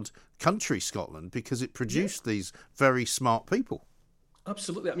proud country, Scotland, because it produced these very smart people.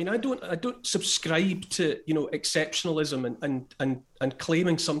 Absolutely. I mean, I don't subscribe to exceptionalism and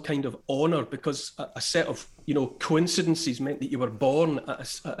claiming some kind of honour because a set of coincidences meant that you were born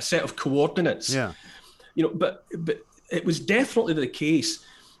at a set of coordinates. Yeah. But it was definitely the case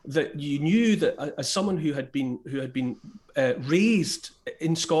that you knew that as someone who had been raised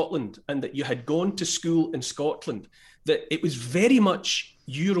in Scotland and that you had gone to school in Scotland, that it was very much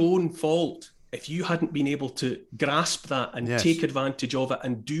your own fault if you hadn't been able to grasp that and take advantage of it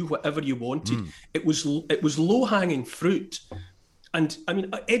and do whatever you wanted. It was low-hanging fruit. And I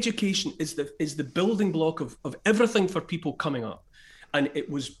mean, education is the building block of everything for people coming up. And it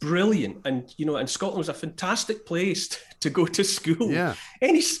was brilliant. And, and Scotland was a fantastic place to go to school. Yeah.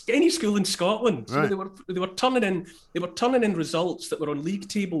 Any school in Scotland. Right. They were turning in results that were on league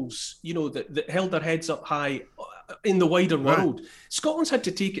tables, that held their heads up high in the wider world. Right. Scotland's had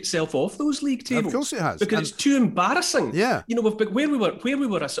to take itself off those league tables. Of course it has. Because it's too embarrassing. Yeah. Where we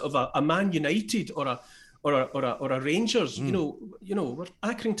were a sort of a Man United or a Rangers, we're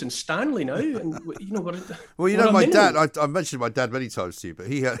Accrington Stanley now, and we're my dad. I mentioned my dad many times to you, but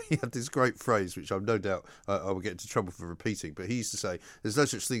he had this great phrase, which I've no doubt I will get into trouble for repeating. But he used to say, "There's no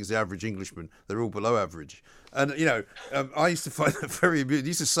such thing as the average Englishman; they're all below average." And I used to find that very amusing. He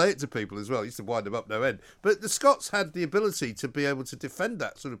used to say it to people as well. He used to wind them up no end. But the Scots had the ability to be able to defend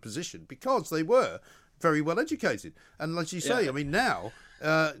that sort of position because they were very well educated. And like you say, I mean, now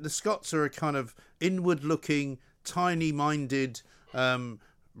the Scots are a kind of inward-looking, tiny-minded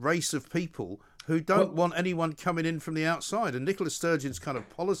race of people who don't want anyone coming in from the outside. And Nicola Sturgeon's kind of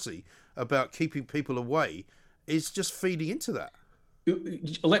policy about keeping people away is just feeding into that.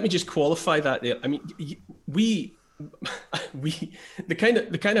 Let me just qualify that there. I mean, we the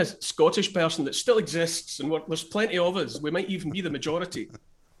kind of Scottish person that still exists, and there's plenty of us. We might even be the majority.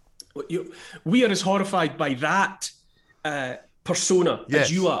 We are as horrified by that persona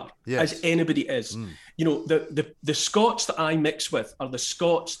as you are, as anybody is. The Scots that I mix with are the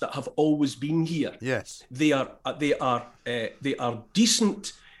Scots that have always been here. Yes, they are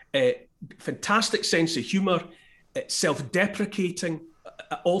decent, fantastic sense of humour, self-deprecating,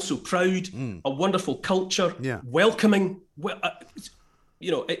 also proud, a wonderful culture, welcoming.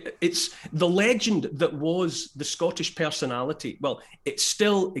 It's the legend that was the Scottish personality. Well, it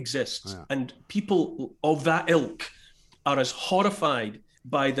still exists, and people of that ilk are as horrified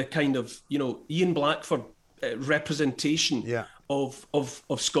by the kind of Ian Blackford representation of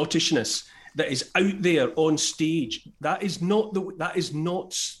Scottishness that is out there on stage. That is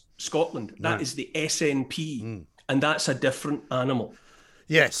not Scotland. That is the SNP, and that's a different animal.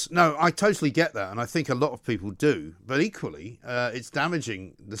 Yes, no, I totally get that, and I think a lot of people do. But equally, it's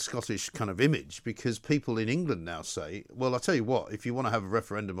damaging the Scottish kind of image because people in England now say, well, I'll tell you what, if you want to have a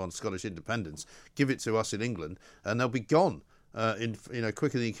referendum on Scottish independence, give it to us in England, and they'll be gone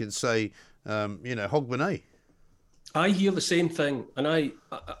quicker than you can say, Hogmanay. I hear the same thing, and I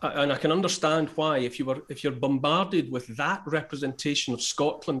can understand why. If you're bombarded with that representation of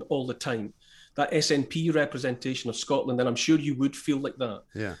Scotland all the time, that SNP representation of Scotland, then I'm sure you would feel like that.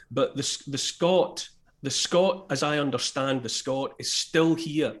 Yeah. But the Scot, as I understand, the Scot is still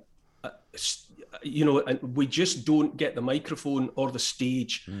here. And we just don't get the microphone or the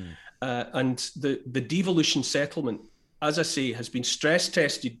stage. And the devolution settlement, as I say, has been stress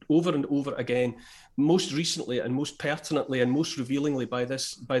tested over and over again, most recently and most pertinently and most revealingly by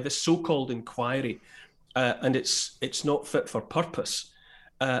this so-called inquiry, and it's not fit for purpose.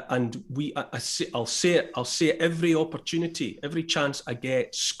 And I'll say it every opportunity, every chance I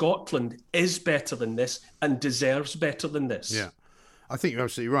get. Scotland is better than this and deserves better than this. Yeah. I think you're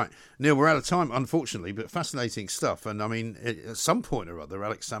absolutely right. Neil, we're out of time, unfortunately, but fascinating stuff. And I mean, at some point or other,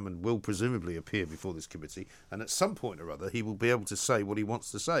 Alex Salmond will presumably appear before this committee. And at some point or other, he will be able to say what he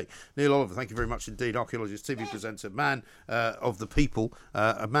wants to say. Neil Oliver, thank you very much indeed. Archaeologist, TV presenter, man of the people,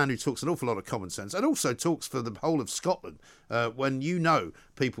 a man who talks an awful lot of common sense and also talks for the whole of Scotland. When you know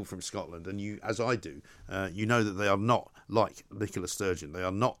people from Scotland, and you, as I do, you know that they are not like Nicola Sturgeon. They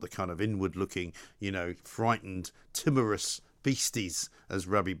are not the kind of inward-looking, frightened, timorous beasties, as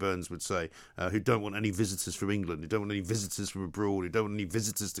Robbie Burns would say, who don't want any visitors from England, who don't want any visitors from abroad, who don't want any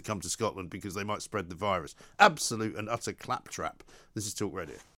visitors to come to Scotland because they might spread the virus. Absolute and utter claptrap. This is Talk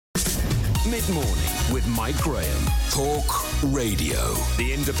Radio. Mid-morning with Mike Graham. Talk Radio.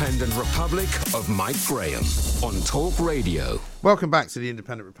 The Independent Republic of Mike Graham on Talk Radio. Welcome back to the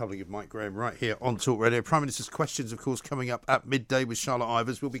Independent Republic of Mike Graham right here on Talk Radio. Prime Minister's Questions, of course, coming up at midday with Charlotte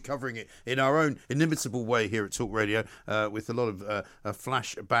Ivers. We'll be covering it in our own inimitable way here at Talk Radio with a lot of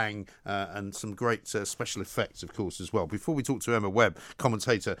flash bang and some great special effects, of course, as well. Before we talk to Emma Webb,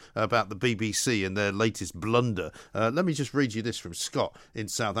 commentator, about the BBC and their latest blunder, let me just read you this from Scott in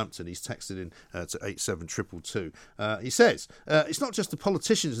Southampton. He's texted in to 87222. He says, it's not just the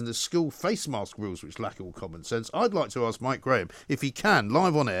politicians and the school face mask rules which lack all common sense. I'd like to ask Mike Graham if he can,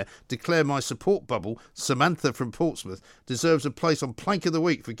 live on air, declare my support bubble, Samantha from Portsmouth, deserves a place on Plank of the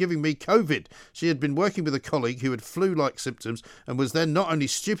Week for giving me COVID. She had been working with a colleague who had flu-like symptoms and was then not only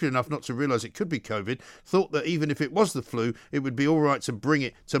stupid enough not to realise it could be COVID, thought that even if it was the flu, it would be all right to bring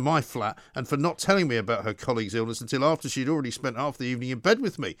it to my flat, and for not telling me about her colleague's illness until after she'd already spent half the evening in bed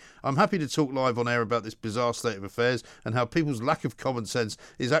with me. I'm happy to talk live on air about this bizarre state of affairs and how people's lack of common sense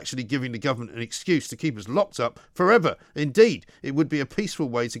is actually giving the government an excuse to keep us locked up forever. Indeed, it would be a peaceful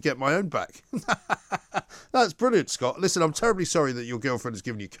way to get my own back. That's brilliant, Scott. Listen, I'm terribly sorry that your girlfriend has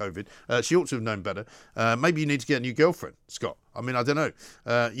given you COVID. She ought to have known better. Maybe you need to get a new girlfriend, Scott. I mean, I don't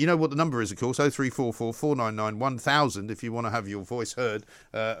know. You know what the number is, of course, 0344 499 1000 if you want to have your voice heard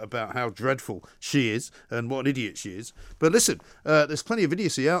about how dreadful she is and what an idiot she is. But listen, there's plenty of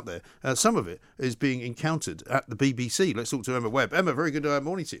idiocy out there. Some of it is being encountered at the BBC. Let's talk to Emma Webb. Emma, very good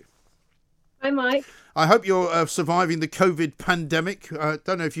morning to you. Hi, Mike. I hope you're surviving the COVID pandemic. I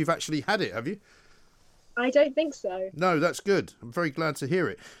don't know if you've actually had it, have you? I don't think so. No, that's good. I'm very glad to hear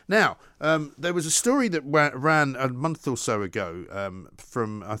it. Now, there was a story that ran a month or so ago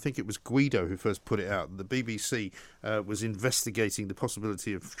from, I think it was Guido who first put it out. The BBC was investigating the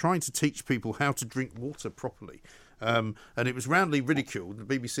possibility of trying to teach people how to drink water properly. And it was roundly ridiculed.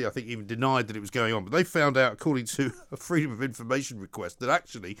 The BBC, I think, even denied that it was going on. But they found out, according to a Freedom of Information request, that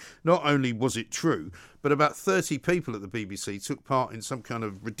actually not only was it true, but about 30 people at the BBC took part in some kind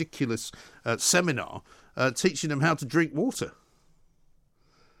of ridiculous seminar teaching them how to drink water.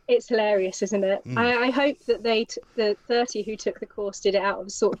 It's hilarious, isn't it? I hope that the 30 who took the course did it out of a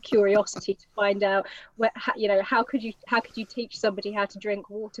sort of curiosity to find out, how could you teach somebody how to drink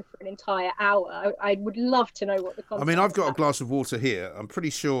water for an entire hour? I would love to know what the concept. I mean, I've got a glass of water here. I'm pretty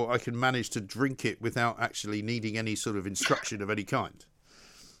sure I can manage to drink it without actually needing any sort of instruction of any kind.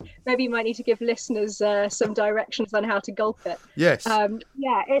 Maybe you might need to give listeners some directions on how to gulp it. Yes.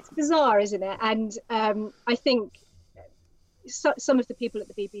 Yeah, it's bizarre, isn't it? And I think some of the people at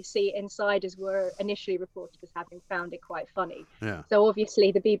the BBC insiders were initially reported as having found it quite funny. Yeah. So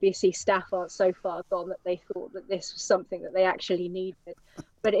obviously the BBC staff aren't so far gone that they thought that this was something that they actually needed.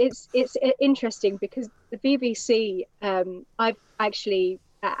 But it's interesting because the BBC, I've actually,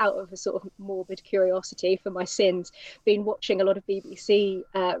 out of a sort of morbid curiosity for my sins, been watching a lot of BBC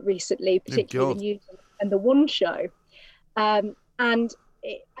recently, particularly the news and the One Show. And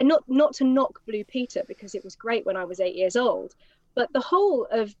not to knock Blue Peter, because it was great when I was 8 years old, but the whole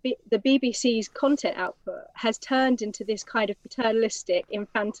of the BBC's content output has turned into this kind of paternalistic,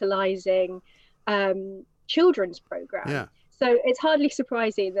 infantilizing children's program. Yeah. So it's hardly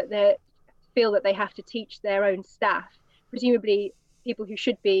surprising that they feel that they have to teach their own staff, presumably people who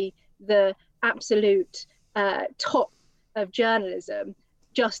should be the absolute top of journalism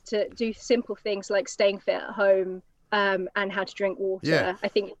just to do simple things like staying fit at home and how to drink water. Yeah. I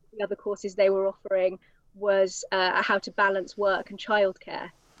think the other courses they were offering was how to balance work and childcare.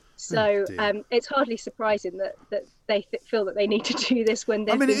 So it's hardly surprising that they feel that they need to do this when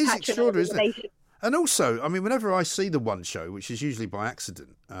they're. I mean, it is extraordinary, isn't it? And also, I mean, whenever I see the one show, which is usually by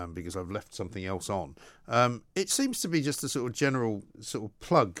accident, because I've left something else on, it seems to be just a sort of general sort of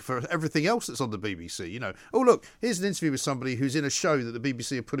plug for everything else that's on the BBC. You know, oh, look, here's an interview with somebody who's in a show that the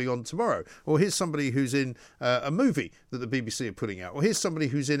BBC are putting on tomorrow. Or here's somebody who's in a movie that the BBC are putting out. Or here's somebody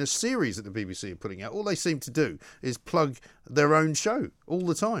who's in a series that the BBC are putting out. All they seem to do is plug their own show all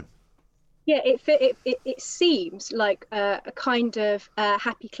the time. Yeah, it seems like a kind of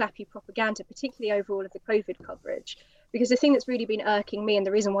happy clappy propaganda, particularly over all of the COVID coverage. Because the thing that's really been irking me, and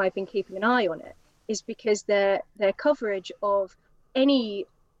the reason why I've been keeping an eye on it, is because their coverage of any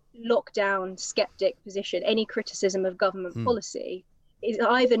lockdown skeptic position, any criticism of government policy, is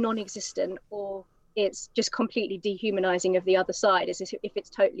either non-existent or it's just completely dehumanizing of the other side, as if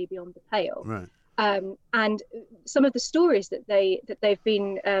it's totally beyond the pale. Right. And some of the stories that they've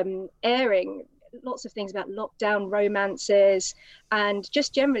been airing, lots of things about lockdown romances, and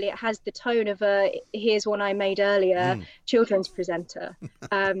just generally it has the tone of here's one I made earlier, children's presenter.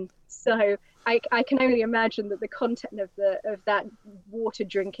 So I can only imagine that the content of that water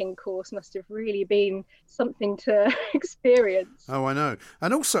drinking course must have really been something to experience. Oh, I know.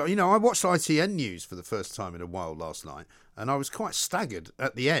 And also, you know, I watched ITN News for the first time in a while last night, and I was quite staggered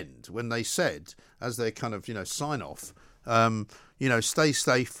at the end when they said, as their kind of, you know, sign off, you know, stay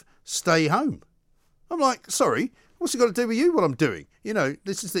safe, stay home. I'm like, sorry, what's it got to do with you, what I'm doing? You know,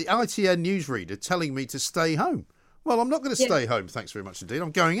 this is the ITN newsreader telling me to stay home. Well, I'm not going to stay home, thanks very much indeed.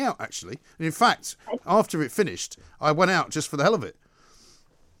 I'm going out, actually. And in fact, after it finished, I went out just for the hell of it.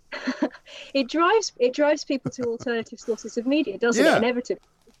 It drives people to alternative sources of media, doesn't it, inevitably?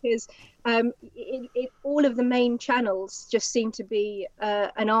 Because all of the main channels just seem to be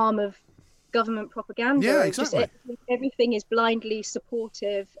an arm of government propaganda. Yeah, exactly. Everything is blindly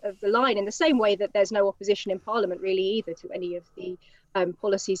supportive of the line, in the same way that there's no opposition in Parliament really either to any of the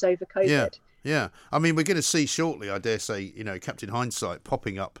policies over COVID. Yeah, I mean, we're going to see shortly, I dare say, you know, Captain Hindsight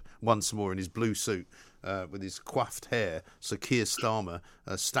popping up once more in his blue suit with his coiffed hair, Sir Keir Starmer,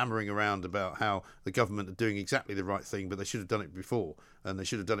 stammering around about how the government are doing exactly the right thing, but they should have done it before and they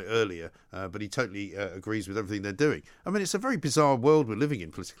should have done it earlier. But he totally agrees with everything they're doing. I mean, it's a very bizarre world we're living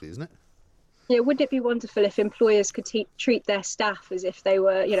in politically, isn't it? Yeah, wouldn't it be wonderful if employers could treat their staff as if they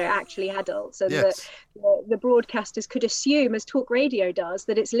were, you know, actually adults, and that the broadcasters could assume, as Talk Radio does,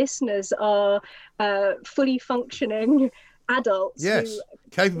 that its listeners are fully functioning adults. Yes,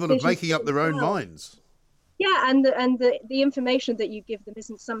 capable of making up their own minds. Yeah, and the information that you give them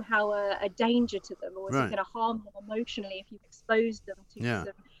isn't somehow a danger to them, or isn't going to harm them emotionally if you've exposed them to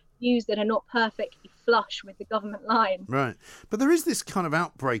some views that are not perfectly flush with the government line. Right. But there is this kind of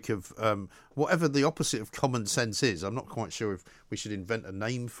outbreak of whatever the opposite of common sense is. I'm not quite sure if we should invent a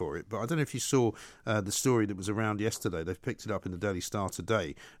name for it, but I don't know if you saw the story that was around yesterday. They've picked it up in the Daily Star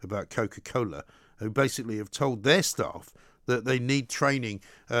today about Coca-Cola, who basically have told their staff that they need training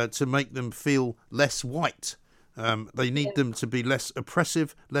to make them feel less white. They need them to be less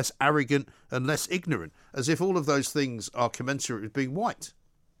oppressive, less arrogant, and less ignorant, as if all of those things are commensurate with being white.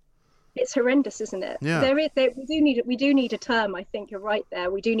 It's horrendous, isn't it? Yeah. We do need a term. I think you're right there.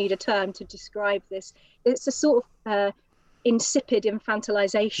 We do need a term to describe this. It's a sort of insipid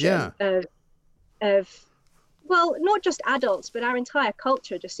infantilization of well, not just adults, but our entire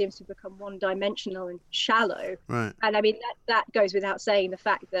culture just seems to become one-dimensional and shallow. Right. And I mean that goes without saying, the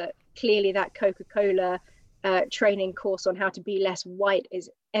fact that clearly that Coca-Cola training course on how to be less white is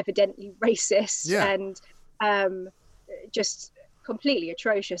evidently racist and just completely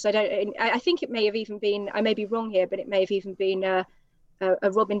atrocious. I think it may have even been, I may be wrong here, but it may have even been a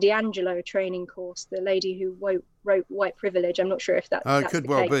Robin DiAngelo training course, the lady who wrote White Privilege. I'm not sure if that's it could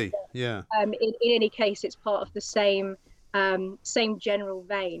well case, be, yeah. In any case, it's part of the same general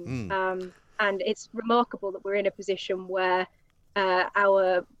vein. And it's remarkable that we're in a position where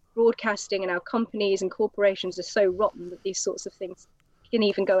our broadcasting and our companies and corporations are so rotten that these sorts of things can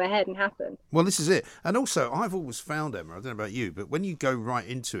even go ahead and happen. Well, this is it. And also, I've always found, Emma, I don't know about you, but when you go right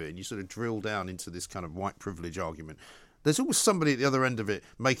into it and you sort of drill down into this kind of white privilege argument, there's always somebody at the other end of it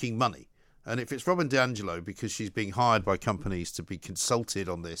making money. And if it's Robin DiAngelo, because she's being hired by companies to be consulted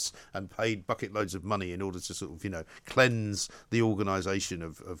on this and paid bucket loads of money in order to sort of, you know, cleanse the organisation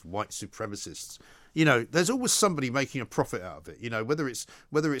of white supremacists, you know, there's always somebody making a profit out of it. You know, whether it's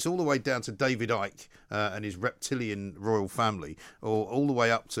all the way down to David Icke and his reptilian royal family, or all the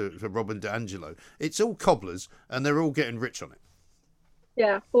way up to Robin DiAngelo. It's all cobblers, and they're all getting rich on it.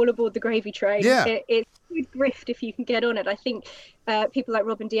 Yeah, all aboard the gravy train. Yeah. It's good grift if you can get on it. I think people like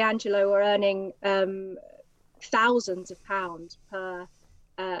Robin DiAngelo are earning thousands of pounds per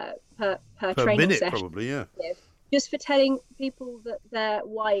training minute, session. probably, yeah. Just for telling people that they're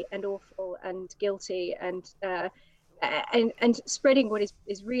white and awful and guilty, and spreading what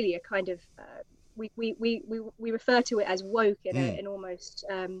is really a kind of we refer to it as woke in an almost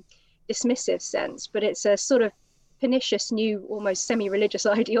dismissive sense, but it's a sort of pernicious new, almost semi-religious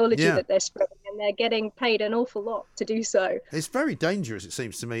ideology that they're spreading, and they're getting paid an awful lot to do so. It's very dangerous, it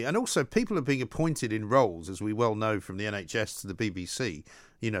seems to me. And also, people are being appointed in roles, as we well know from the NHS to the BBC,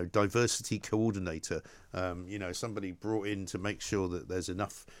 you know, diversity coordinator, you know, somebody brought in to make sure that there's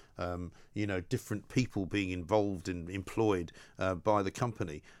enough, you know, different people being involved and employed by the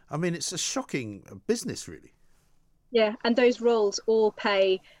company. I mean, it's a shocking business, really. Yeah, and those roles all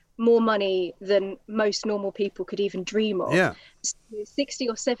pay more money than most normal people could even dream of. Yeah, £60,000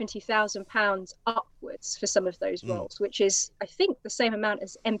 or £70,000 upwards for some of those roles, which is, I think, the same amount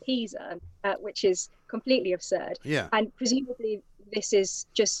as MPs earn, which is completely absurd. Yeah, and presumably this is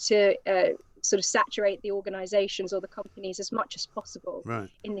just to sort of saturate the organisations or the companies as much as possible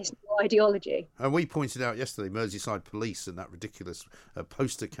in this new ideology. And we pointed out yesterday Merseyside Police and that ridiculous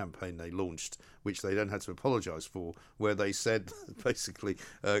poster campaign they launched, which they then had to apologise for, where they said basically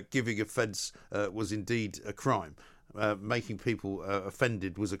giving offence was indeed a crime. Making people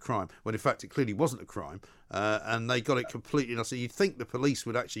offended was a crime, when in fact it clearly wasn't a crime, and they got it completely. So you'd think the police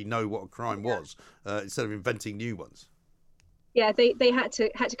would actually know what a crime was instead of inventing new ones. Yeah, they had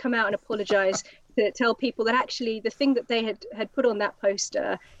to come out and apologise, to tell people that actually the thing that they had put on that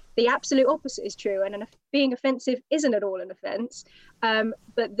poster, the absolute opposite is true, and being offensive isn't at all an offence,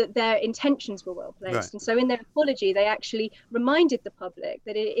 but that their intentions were well placed. Right. And so in their apology, they actually reminded the public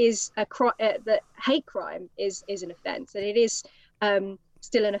that it is that hate crime is an offence, and it is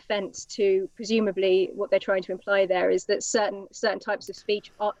still an offence to, presumably what they're trying to imply there is that certain types of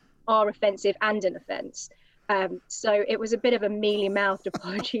speech are offensive and an offence. So it was a bit of a mealy-mouthed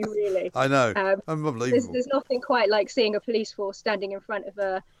apology, really. I know. Unbelievable. There's nothing quite like seeing a police force standing in front of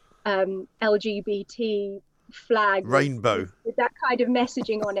a LGBT flag rainbow with that kind of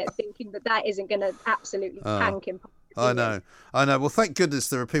messaging on it, thinking that isn't going to absolutely tank in public. I know. Well, thank goodness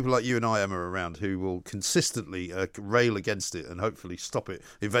there are people like you and I, Emma, around who will consistently rail against it and hopefully stop it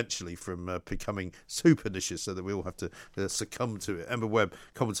eventually from becoming so pernicious, so that we all have to succumb to it. Emma Webb,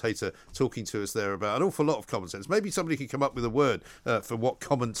 commentator, talking to us there about an awful lot of common sense. Maybe somebody could come up with a word for what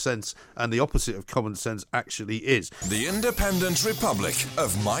common sense and the opposite of common sense actually is. The Independent Republic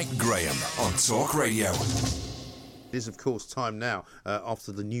of Mike Graham on Talk Radio. It is, of course, time now,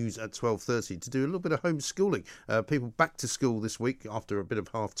 after the news at 12:30, to do a little bit of homeschooling. People back to school this week after a bit of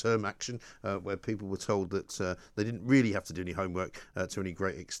half-term action, where people were told that they didn't really have to do any homework to any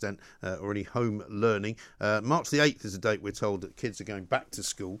great extent, or any home learning. March the 8th is the date we're told that kids are going back to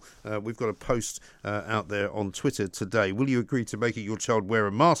school. We've got a post out there on Twitter today. Will you agree to making your child wear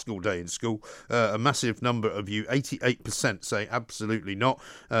a mask all day in school? A massive number of you, 88%, say absolutely not.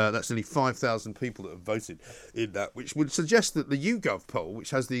 That's nearly 5,000 people that have voted in that, which would suggest that the YouGov poll,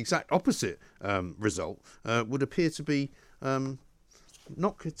 which has the exact opposite result, would appear to be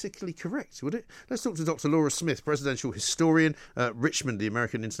not particularly correct, would it? Let's talk to Dr. Laura Smith, presidential historian at Richmond, the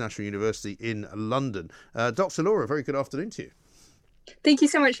American International University in London. Dr. Laura, very good afternoon to you. Thank you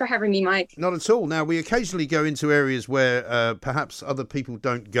so much for having me, Mike. Not at all. Now, we occasionally go into areas where perhaps other people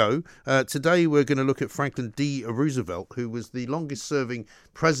don't go. Today, we're going to look at Franklin D. Roosevelt, who was the longest-serving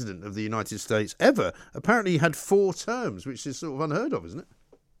president of the United States ever. Apparently, he had 4 terms, which is sort of unheard of, isn't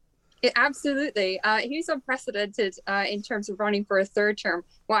it? Absolutely. He was unprecedented in terms of running for a 3rd term,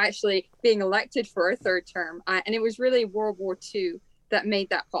 well, actually being elected for a 3rd term. And it was really World War II that made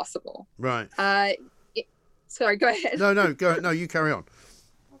that possible. Right. Sorry, go ahead. No, go ahead. No, you carry on.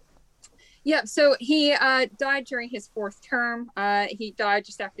 Yeah, so he died during his 4th term. He died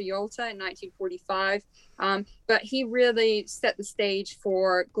just after Yalta in 1945. But he really set the stage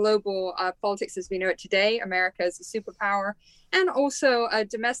for global politics as we know it today, America as a superpower, and also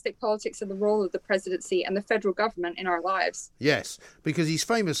domestic politics and the role of the presidency and the federal government in our lives. Yes, because he's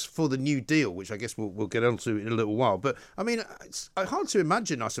famous for the New Deal, which I guess we'll get onto in a little while. But, I mean, it's hard to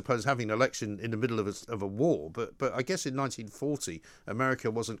imagine, I suppose, having an election in the middle of a war. But I guess in 1940,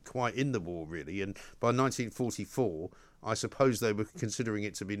 America wasn't quite in the war, really. And by 1944, I suppose they were considering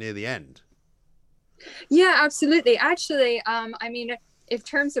it to be near the end. Yeah, absolutely. Actually, I mean, in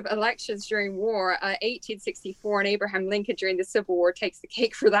terms of elections during war, 1864 and Abraham Lincoln during the Civil War takes the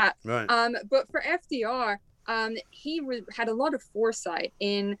cake for that. Right. But for FDR, he had a lot of foresight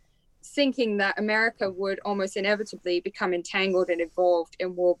in thinking that America would almost inevitably become entangled and involved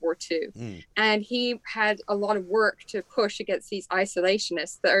in World War II. And he had a lot of work to push against these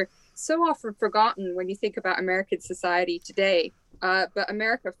isolationists that are so often forgotten when you think about American society today. But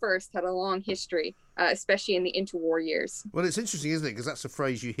America First had a long history, especially in the interwar years. Well, it's interesting, isn't it? Because that's a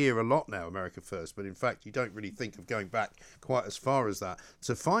phrase you hear a lot now, America First. But in fact, you don't really think of going back quite as far as that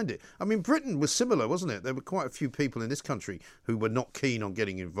to find it. I mean, Britain was similar, wasn't it? There were quite a few people in this country who were not keen on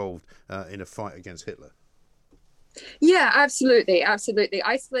getting involved in a fight against Hitler. Yeah, absolutely. Absolutely.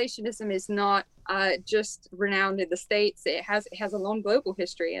 Isolationism is not just renowned in the States. It has a long global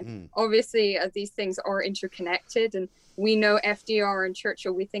history. And obviously, these things are interconnected. And we know FDR and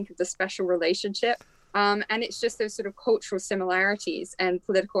Churchill, we think of the special relationship. And it's just those sort of cultural similarities and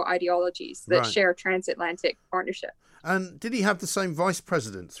political ideologies that share a transatlantic partnership. And did he have the same vice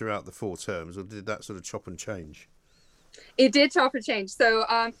president throughout the 4 terms, or did that sort of chop and change? It did chop and change. So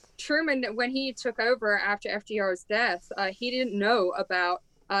Truman, when he took over after FDR's death, he didn't know about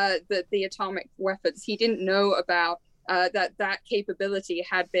the atomic weapons. He didn't know about that capability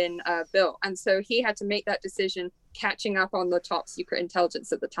had been built. And so he had to make that decision, catching up on the top secret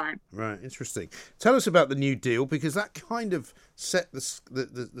intelligence at the time. Right, interesting. Tell us about the New Deal, because that kind of set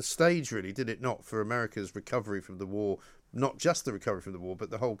the stage, really, did it not, for America's recovery from the war, not just the recovery from the war, but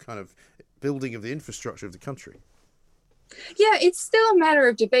the whole kind of building of the infrastructure of the country. Yeah, it's still a matter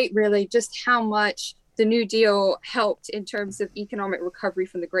of debate, really, just how much the New Deal helped in terms of economic recovery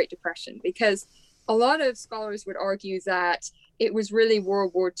from the Great Depression, because a lot of scholars would argue that it was really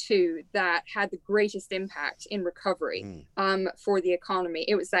World War II that had the greatest impact in recovery for the economy.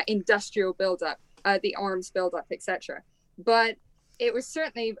 It was that industrial buildup, the arms buildup, etc. But it was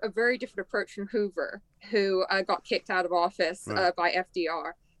certainly a very different approach from Hoover, who got kicked out of office by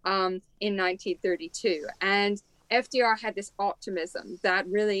FDR in 1932. And FDR had this optimism that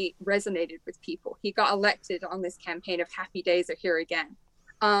really resonated with people. He got elected on this campaign of happy days are here again.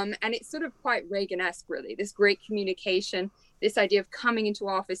 And it's sort of quite Reagan-esque, really, this great communication, this idea of coming into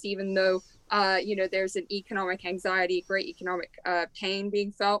office, even though, there's an economic anxiety, great economic pain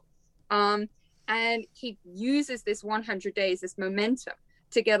being felt. And he uses this 100 days, this momentum,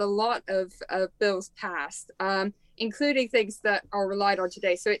 to get a lot of bills passed, including things that are relied on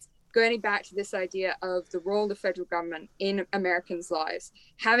today. So it's going back to this idea of the role of the federal government in Americans' lives,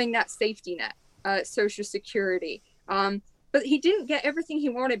 having that safety net, Social Security. But he didn't get everything he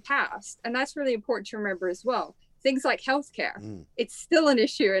wanted passed. And that's really important to remember as well. Things like healthcare, it's still an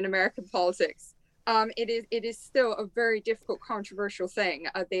issue in American politics. It is still a very difficult, controversial thing,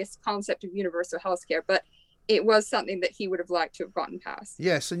 this concept of universal healthcare. But it was something that he would have liked to have gotten past.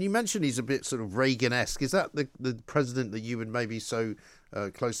 Yes, and you mentioned he's a bit sort of Reagan-esque. Is that the president that you would maybe so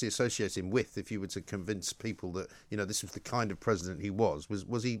closely associate him with, if you were to convince people that, this was the kind of president he was?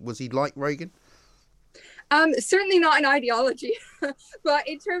 Was he like Reagan? Certainly not in ideology, but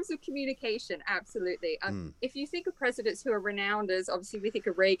in terms of communication, absolutely. If you think of presidents who are renowned as, obviously we think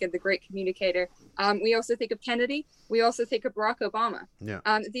of Reagan, the great communicator. We also think of Kennedy. We also think of Barack Obama.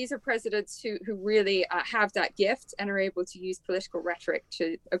 Yeah. These are presidents who really have that gift and are able to use political rhetoric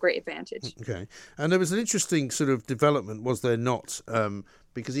to a great advantage. Okay. And there was an interesting sort of development, was there not?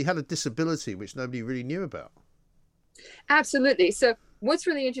 Because he had a disability which nobody really knew about. Absolutely. So what's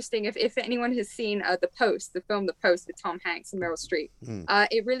really interesting, if anyone has seen The Post, the film The Post with Tom Hanks and Meryl Streep,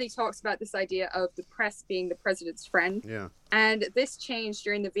 it really talks about this idea of the press being the president's friend. Yeah. And this changed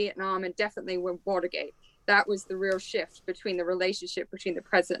during the Vietnam and definitely when Watergate. That was the real shift between the relationship between the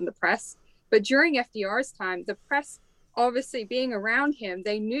president and the press. But during FDR's time, the press, obviously being around him,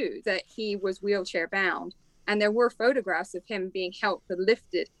 they knew that he was wheelchair bound. And there were photographs of him being helped and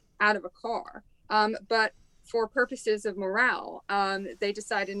lifted out of a car. But for purposes of morale, they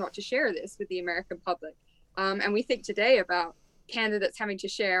decided not to share this with the American public. And we think today about candidates having to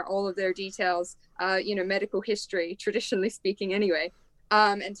share all of their details, medical history, traditionally speaking anyway,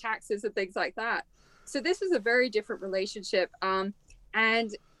 and taxes and things like that. So this was a very different relationship.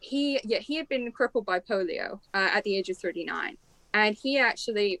 And he had been crippled by polio at the age of 39. And he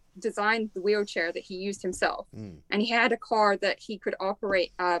actually designed the wheelchair that he used himself. And he had a car that he could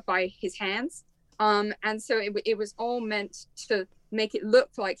operate by his hands. And so it was all meant to make it look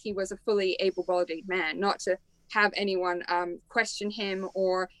like he was a fully able-bodied man, not to have anyone question him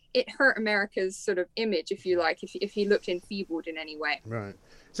or it hurt America's sort of image, if you like, if he looked enfeebled in any way. Right.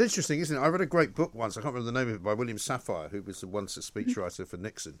 It's interesting, isn't it? I read a great book once, I can't remember the name of it, by William Safire, who was once a speechwriter for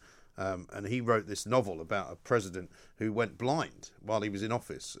Nixon. And he wrote this novel about a president who went blind while he was in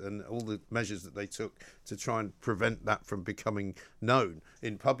office, and all the measures that they took to try and prevent that from becoming known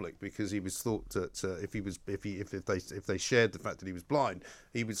in public, because he was thought that if they shared the fact that he was blind,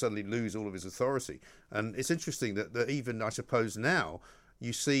 he would suddenly lose all of his authority. And it's interesting that even, I suppose, now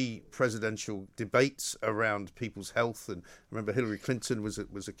you see presidential debates around people's health, and remember Hillary Clinton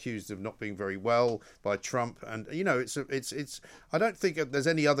was accused of not being very well by Trump, and it's I don't think there's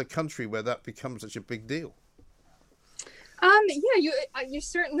any other country where that becomes such a big deal. You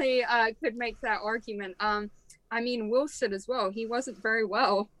certainly could make that argument. I mean, Wilson as well. He wasn't very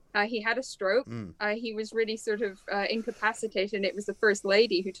well. He had a stroke. He was really sort of incapacitated, and it was the First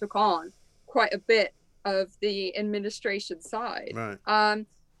Lady who took on quite a bit of the administration side. Right.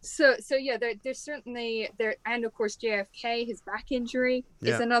 So yeah, there's certainly there, and of course JFK, his back injury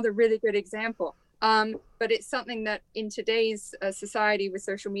is another really good example. But it's something that in today's society with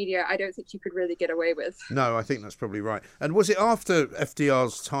social media, I don't think you could really get away with. No, I think that's probably right. And was it after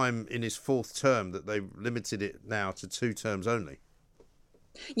FDR's time in his fourth term that they limited it now to 2 terms only?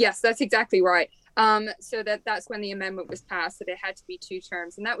 Yes, that's exactly right. So that's when the amendment was passed, that it had to be 2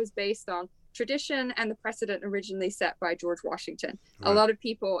 terms, and that was based on tradition and the precedent originally set by George Washington. Right. A lot of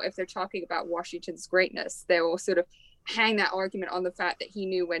people, if they're talking about Washington's greatness, they will sort of hang that argument on the fact that he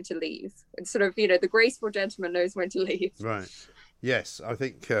knew when to leave. And sort of, the graceful gentleman knows when to leave. Right. Yes, I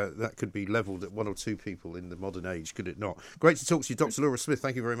think that could be levelled at 1 or 2 people in the modern age, could it not? Great to talk to you, Dr. Laura Smith.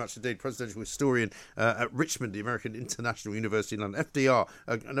 Thank you very much indeed. Presidential historian at Richmond, the American International University in London. FDR,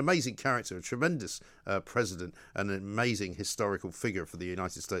 an amazing character, a tremendous president, and an amazing historical figure for the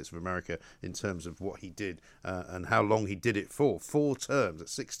United States of America in terms of what he did and how long he did it for. 4 terms at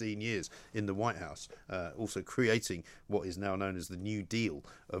 16 years in the White House, also creating what is now known as the New Deal,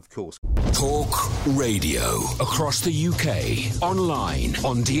 of course. Talk Radio across the UK. Online,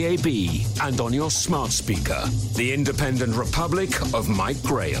 on DAB, and on your smart speaker. The Independent Republic of Mike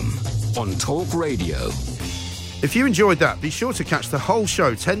Graham on Talk Radio. If you enjoyed that, be sure to catch the whole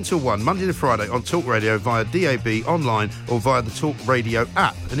show 10 till 1, Monday to Friday on Talk Radio via DAB, online, or via the Talk Radio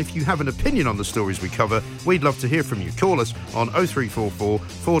app. And if you have an opinion on the stories we cover, we'd love to hear from you. Call us on 0344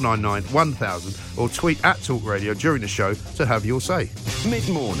 499 1000 or tweet at Talk Radio during the show to have your say.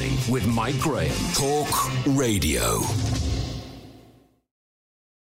 Mid-morning with Mike Graham. Talk Radio.